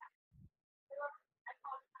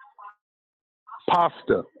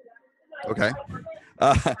 Pasta. Okay.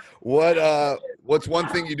 What's one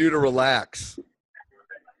thing you do to relax?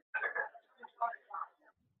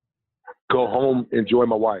 Go home, enjoy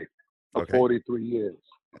my wife for Okay. 43 years.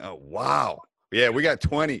 Oh, wow. Yeah, we got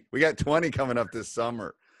 20. We got 20 coming up this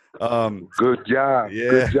summer. Good job. Yeah.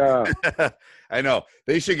 Good job. I know.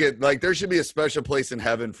 They should get there should be a special place in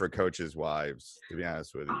heaven for coaches' wives, to be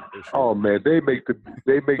honest with you. Oh man, they make the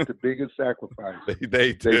biggest sacrifice.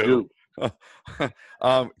 They do.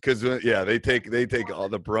 Because they take all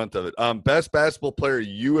the brunt of it. Best basketball player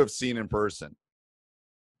you have seen in person?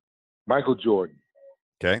 Michael Jordan.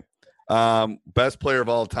 Okay. Best player of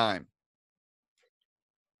all time?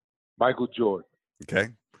 Michael Jordan. Okay.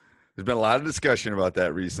 There's been a lot of discussion about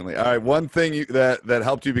that recently. All right, one thing that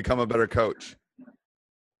helped you become a better coach?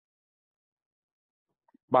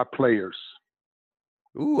 My players.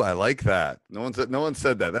 Ooh, I like that. No one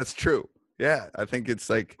said that. That's true. Yeah, I think it's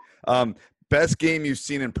like best game you've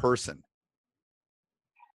seen in person.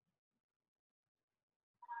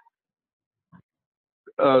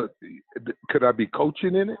 Could I be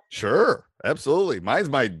coaching in it? Sure, absolutely. Mine's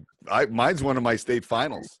one of my state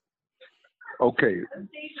finals. Okay,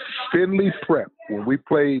 Finley Prep. When we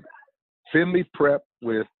played Finley Prep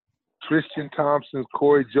with Tristan Thompson,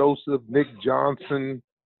 Corey Joseph, Nick Johnson,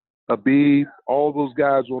 Habib, all those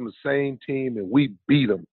guys were on the same team, and we beat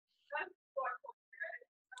them.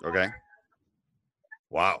 Okay.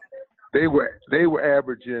 Wow. They were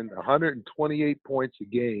averaging 128 points a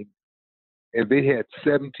game, and they had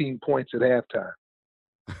 17 points at halftime.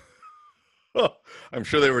 I'm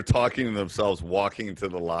sure they were talking to themselves walking into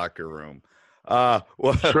the locker room.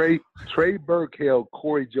 Trey Burke held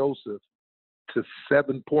Corey Joseph to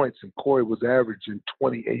 7 points, and Corey was averaging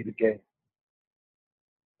 28 a game.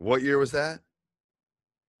 What year was that?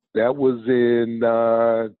 That was in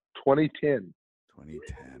 2010.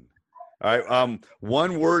 2010. All right.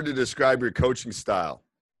 One word to describe your coaching style.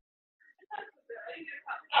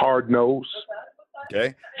 Hard nose.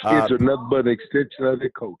 Okay. Kids are nothing but an extension of their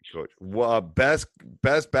coach. Best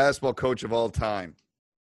basketball coach of all time.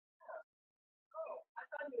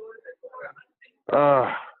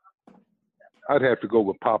 I'd have to go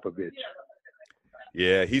with Popovich.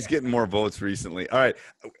 Yeah, he's getting more votes recently. All right.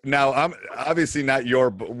 Now, I'm obviously not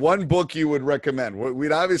one book you would recommend.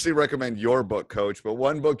 We'd obviously recommend your book, Coach, but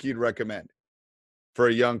one book you'd recommend for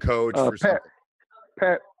a young coach.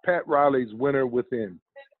 Pat Riley's Winner Within.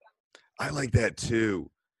 I like that too.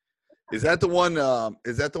 Is that the one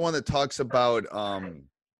that talks about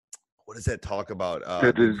what does that talk about?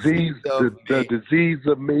 The disease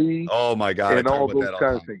of me. Oh my God. And all those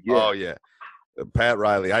kinds of things. Yeah. Oh yeah. Pat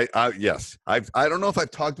Riley. Yes. I don't know if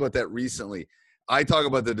I've talked about that recently. I talk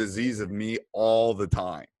about the disease of me all the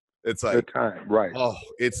time. It's like the time, right. Oh,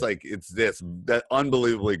 it's that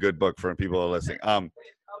unbelievably good book for people who are listening.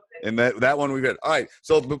 And that one we read. All right.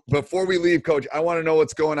 So before we leave, Coach, I want to know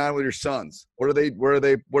what's going on with your sons. What are they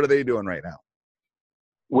doing right now?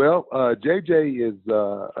 Well, JJ is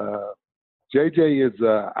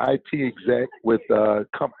IT exec with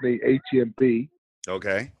company HMB.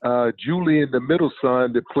 Okay. Julian, the middle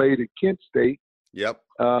son that played at Kent State. Yep.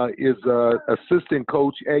 Is assistant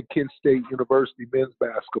coach at Kent State University men's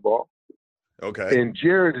basketball. Okay. And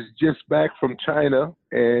Jared is just back from China,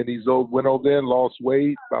 and went over there and lost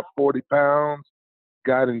weight, about 40 pounds,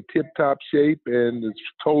 got in tip-top shape, and is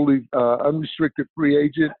totally unrestricted free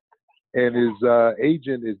agent. And his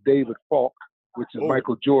agent is David Falk, which is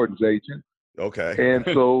Michael Jordan's agent. Okay. And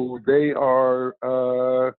so they are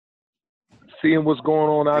seeing what's going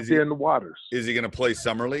on out there in the waters. Is he going to play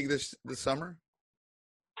summer league this summer?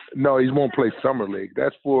 No, he won't play summer league.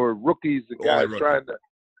 That's for rookies and guys trying to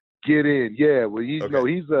get in. Yeah, well,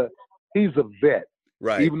 he's a vet.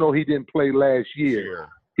 Right. Even though he didn't play last year, sure.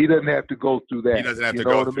 He doesn't have to go through that. He doesn't have to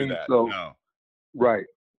go through that. So, no. Right.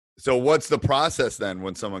 So what's the process then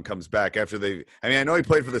when someone comes back after I know he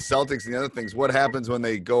played for the Celtics and the other things. What happens when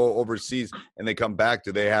they go overseas and they come back?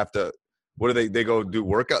 Do they have to – what do they go do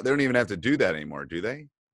workout? They don't even have to do that anymore, do they?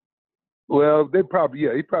 Well, he probably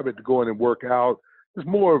have to go in and work out. It's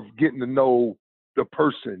more of getting to know the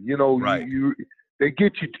person. You know, right. They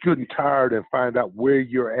get you good and tired and find out where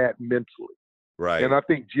you're at mentally. Right. And I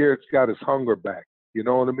think Jared's got his hunger back. You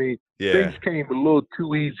know what I mean? Yeah. Things came a little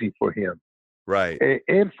too easy for him. Right.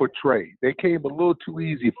 And for Trey. They came a little too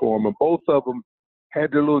easy for him. And both of them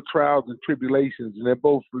had their little trials and tribulations. And they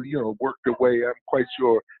both, worked their way. I'm quite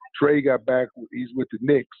sure Trey got back. He's with the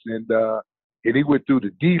Knicks. And he went through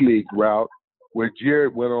the D-League route where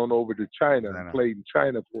Jared went on over to China and played in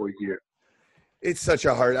China for a year. It's such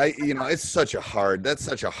a hard, that's such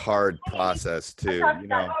a hard process too,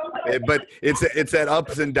 but it's at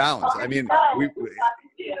ups and downs. I mean,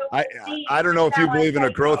 I don't know if you believe in a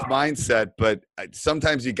growth mindset, but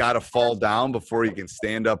sometimes you got to fall down before you can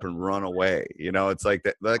stand up and run away. It's like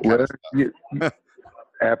that kind of stuff.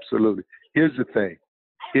 Absolutely. Here's the thing.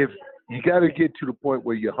 If you got to get to the point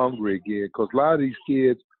where you're hungry again, because a lot of these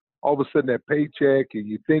kids, all of a sudden that paycheck and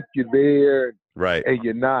you think you're there, right, and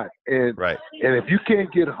you're not. And right. And if you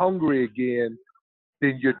can't get hungry again,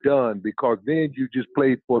 then you're done, because then you just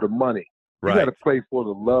played for the money. You got to play for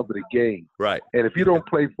the love of the game. Right. And if you don't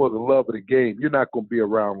play for the love of the game, you're not going to be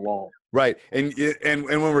around long. Right. And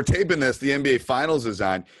when we're taping this, the NBA Finals is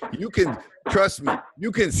on. You can trust me.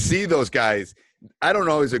 You can see those guys. I don't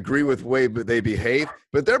always agree with the way they behave,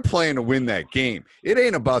 but they're playing to win that game. It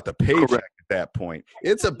ain't about the paycheck. Correct. That point,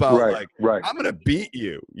 it's about I'm gonna beat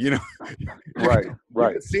you. Right. You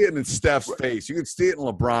can see it in Steph's face. You can see it in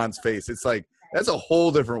LeBron's face. It's like That's a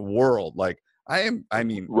whole different world. Like I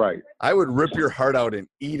mean, right. I would rip your heart out and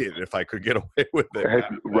eat it if I could get away with it.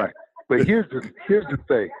 Right. But here's the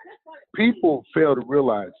thing. People fail to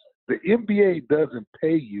realize the NBA doesn't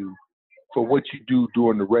pay you for what you do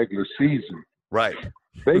during the regular season. Right.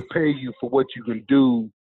 They pay you for what you can do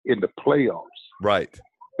in the playoffs. Right.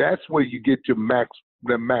 That's where you get your max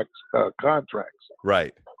contracts.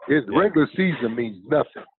 Right. Regular season means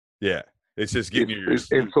nothing. Yeah. It's just getting you your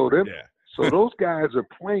and so those guys are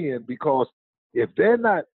playing because if they're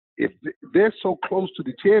so close to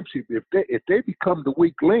the championship, if they become the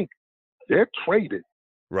weak link, they're traded.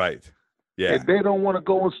 Right. Yeah. And they don't want to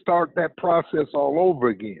go and start that process all over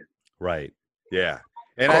again. Right. Yeah.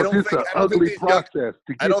 And I don't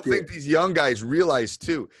think these young guys realize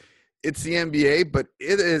too, it's the NBA, but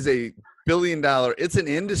it is $1 billion. It's an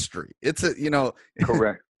industry. It's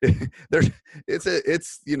correct. They're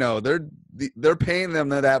paying them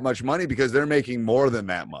that much money because they're making more than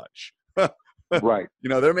that much. Right.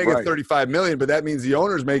 They're making $35 million, but that means the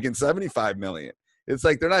owner's making $75 million. It's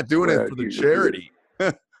like they're not doing it for the charity.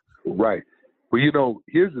 Right. Well,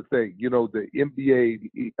 here's the thing. The NBA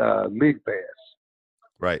League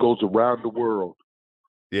Pass goes around the world.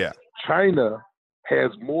 Yeah. China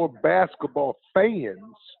has more basketball fans,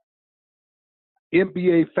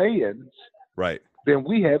 NBA fans, than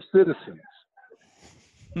we have citizens.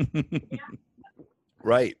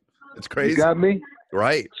 Right. It's crazy. You got me?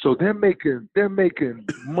 Right. So they're making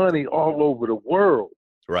money all over the world.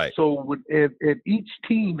 Right. So and each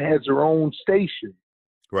team has their own station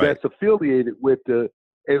that's affiliated with and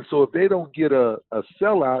so if they don't get a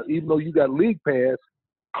sellout, even though you got League Pass,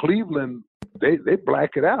 Cleveland they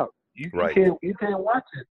black it out. You can't watch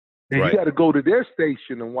it. And you got to go to their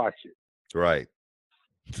station and watch it. Right.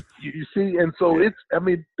 You see, and so it's a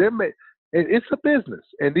business,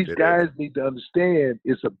 and these guys need to understand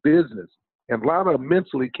it's a business, and a lot of them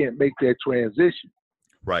mentally can't make that transition.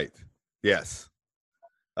 Right. Yes.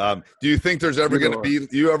 Do you think there's ever going to be?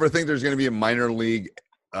 Do you ever think there's going to be a minor league,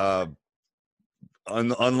 unlike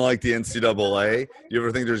the NCAA? You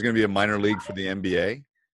ever think there's going to be a minor league for the NBA?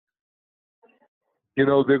 They're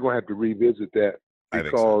going to have to revisit that because I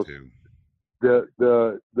think so too.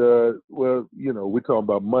 We're talking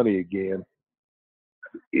about money again.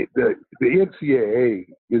 The NCAA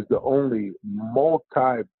is the only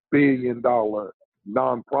multi-billion-dollar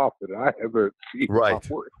nonprofit I ever seen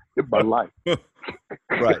in my life.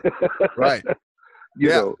 Right.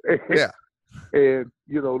 And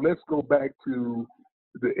let's go back to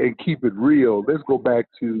and keep it real. Let's go back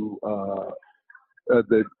to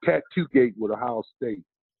the tattoo gate with Ohio State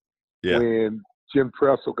when Jim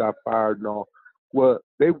Tressel got fired and all. Well,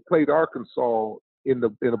 they played Arkansas in a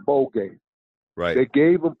bowl game. Right. They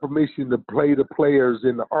gave them permission to play the players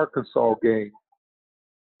in the Arkansas game,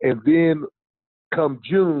 and then come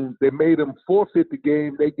June, they made them forfeit the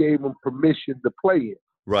game. They gave them permission to play it.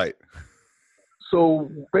 Right. So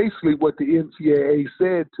basically, what the NCAA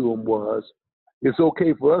said to them was, "It's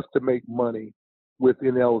okay for us to make money with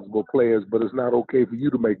ineligible players, but it's not okay for you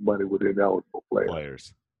to make money with ineligible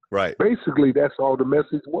players." Right. Basically, that's all the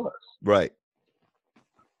message was. Right.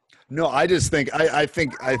 No, I just think I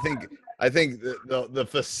think the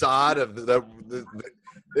facade of the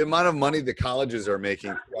amount of money the colleges are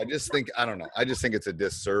making. I just think it's a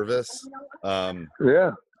disservice. And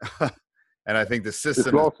I think the system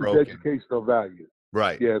it's lost is broken. its educational value.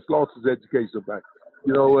 Right. Yeah, it's lost its educational value.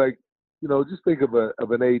 Just think of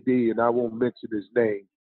an AD, and I won't mention his name,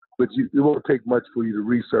 but it won't take much for you to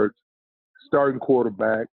research. Starting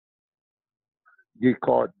quarterback, get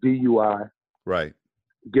caught DUI. Right.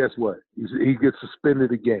 Guess what? He gets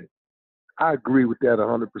suspended again. I agree with that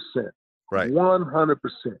 100%. Right. 100%.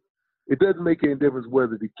 It doesn't make any difference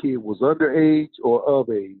whether the kid was underage or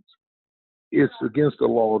of age. It's against the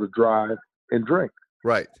law to drive and drink.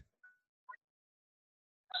 Right.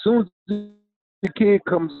 As soon as the kid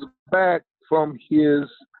comes back from his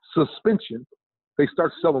suspension, they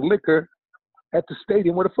start selling liquor at the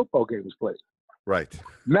stadium where the football game is played. Right.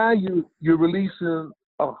 Now you're releasing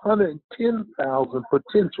 110,000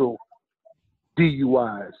 potential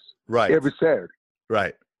DUIs every Saturday.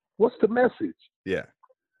 Right. What's the message? Yeah.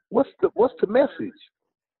 What's the message?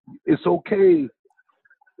 It's okay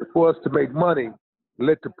for us to make money.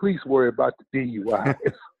 Let the police worry about the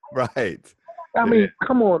DUIs. Right. I mean,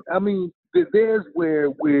 come on. I mean, there's where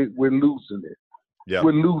we're losing it. Yeah.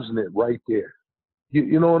 We're losing it right there.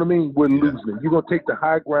 You know what I mean? We're losing it. You're going to take the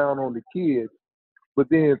high ground on the kids, but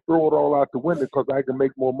then throw it all out the window because I can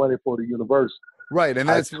make more money for the university. Right, and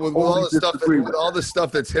that's with all the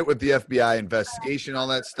stuff that's hit with the FBI investigation, all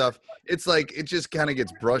that stuff. It's like it just kind of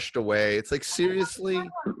gets brushed away. It's like, seriously,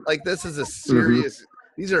 like this is a serious.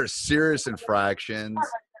 These are serious infractions.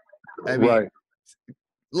 I mean,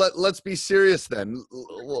 let's be serious then.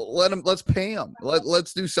 Let's pay them.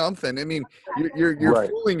 Let's do something. I mean, you're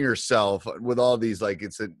fooling yourself with all these. Like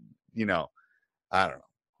it's I don't know.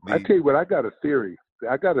 I tell you what, I got a theory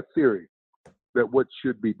that what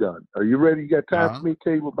should be done. Are you ready? You got time for me to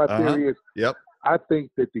tell you what my theory is? Yep. I think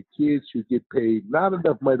that the kids should get paid not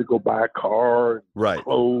enough money to go buy a car,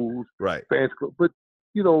 clothes, fancy clothes, but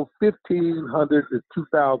 $1,500 to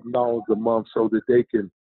 $2,000 a month so that they can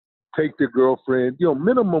take their girlfriend.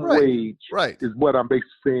 Minimum wage is what I'm basically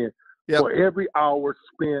saying for every hour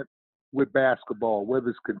spent with basketball, whether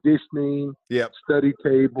it's conditioning, study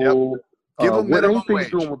table, give them minimum anything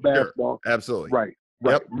wage. Doing with basketball. Sure. Absolutely. Right.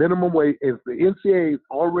 Minimum wage. If the NCAA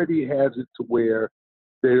already has it to where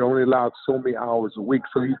they only allow so many hours a week,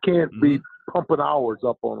 so you can't be pumping hours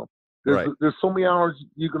up on them. There's so many hours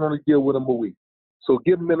you can only deal with them a week. So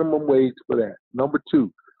give minimum wage for that. Number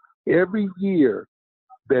 2, every year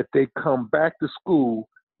that they come back to school,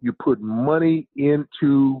 you put money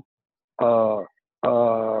into a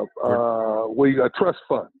trust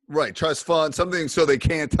fund. Right, trust fund, something so they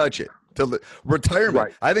can't touch it till the retirement.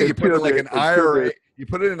 Right. I think you put it like an IRA. You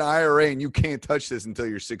put it in an IRA, and you can't touch this until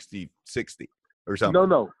you're 60 or something.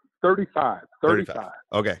 No, 35.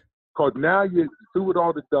 Okay. Because now you're through with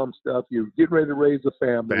all the dumb stuff. You're getting ready to raise a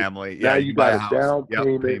family. Yeah. Now you got a down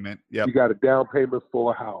payment. Yep. You got a down payment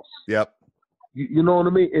for a house. Yep. You know what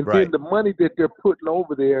I mean? And then the money that they're putting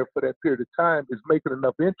over there for that period of time is making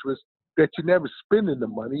enough interest that you're never spending the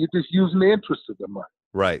money. You're just using the interest of the money.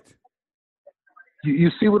 Right. You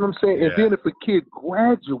see what I'm saying? Yeah. And then if a kid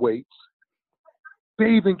graduates,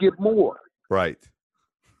 they even get more. Right.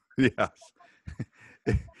 Yes.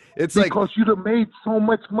 It's because you'd have made so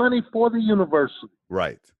much money for the university.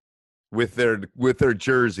 Right. With their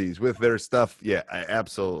jerseys, with their stuff. Yeah,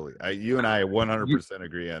 absolutely. You and I 100%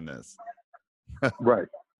 agree on this. Right.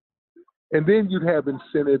 And then you'd have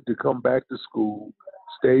incentive to come back to school,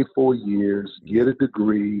 stay 4 years, get a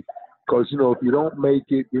degree. Because, if you don't make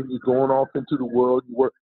it, then you're going off into the world. You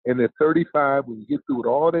work. And at 35, when you get through with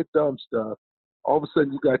all that dumb stuff, all of a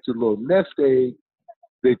sudden you got your little nest egg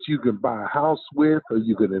that you can buy a house with, or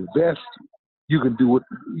you can invest. You can do it,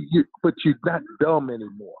 but you're not dumb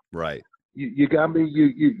anymore. Right. You got me.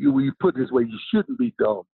 You put it this way, you shouldn't be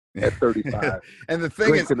dumb at 35. And the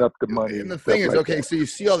thing is, up the money. And the thing is, okay, so you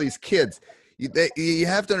see all these kids. You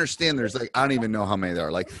have to understand. There's I don't even know how many there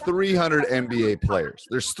are. 300 NBA players.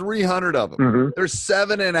 There's 300 of them. Mm-hmm. There's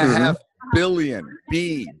 7.5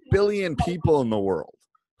 billion people in the world.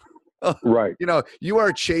 Right. You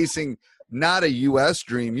are chasing not a U.S.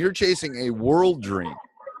 dream. You're chasing a world dream.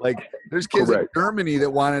 There's kids in Germany that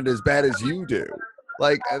want it as bad as you do.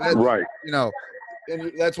 Right. And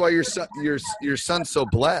that's why your son's so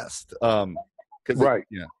blessed. Right.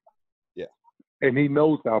 Yeah. And he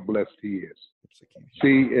knows how blessed he is.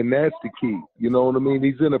 See, and that's the key. You know what I mean?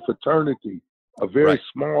 He's in a fraternity, a very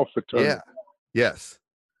small fraternity. Yeah. Yes.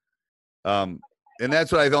 And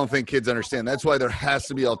that's what I don't think kids understand. That's why there has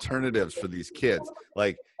to be alternatives for these kids.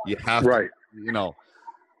 You have to,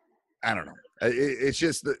 I don't know. It's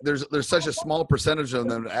just there's such a small percentage of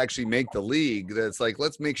them that actually make the league that it's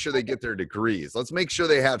let's make sure they get their degrees. Let's make sure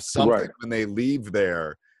they have something when they leave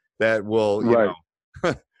there that will, you know,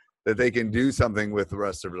 that they can do something with the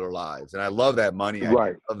rest of their lives. And I love that money.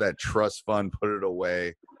 I love that trust fund, put it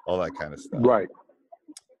away, all that kind of stuff. Right.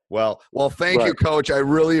 Well, thank you, Coach. I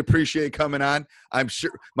really appreciate coming on. I'm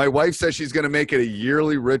sure my wife says she's going to make it a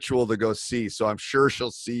yearly ritual to go see, so I'm sure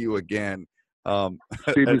she'll see you again. See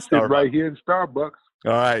me sit right here in Starbucks.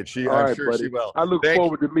 All right, I'm sure buddy. she will. I look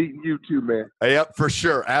forward to meeting you too, man. Yep, for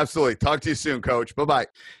sure, absolutely. Talk to you soon, Coach. Bye-bye.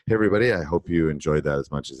 Hey, everybody. I hope you enjoyed that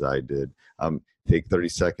as much as I did. Take 30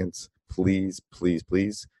 seconds, please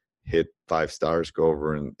hit 5 stars. Go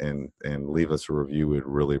over and leave us a review. We'd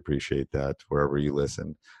really appreciate that wherever you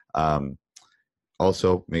listen.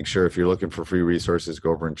 Also, make sure if you're looking for free resources, go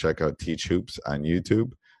over and check out Teach Hoops on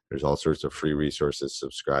YouTube. There's all sorts of free resources.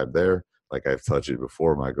 Subscribe there. Like I've touched it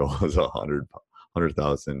before, my goal is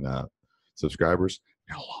 100,000 subscribers.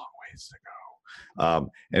 Got a long ways to go.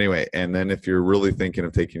 Anyway, and then if you're really thinking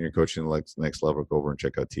of taking your coaching to the next level, go over and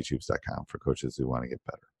check out teachhoops.com for coaches who want to get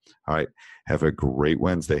better. All right. Have a great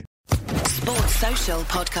Wednesday. Sports Social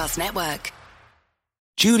Podcast Network.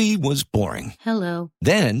 Judy was boring. Hello.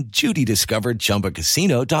 Then Judy discovered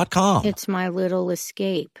ChumbaCasino.com. It's my little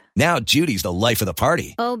escape. Now Judy's the life of the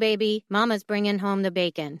party. Oh, baby, mama's bringing home the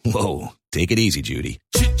bacon. Whoa, take it easy, Judy.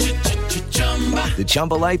 The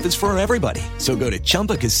Chumba life is for everybody. So go to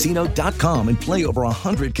ChumbaCasino.com and play over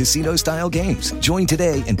 100 casino-style games. Join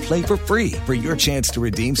today and play for free for your chance to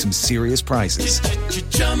redeem some serious prizes.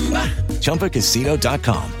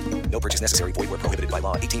 ChumbaCasino.com. No purchase necessary. Void where prohibited by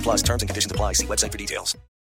law. 18 plus terms and conditions apply. See website for details.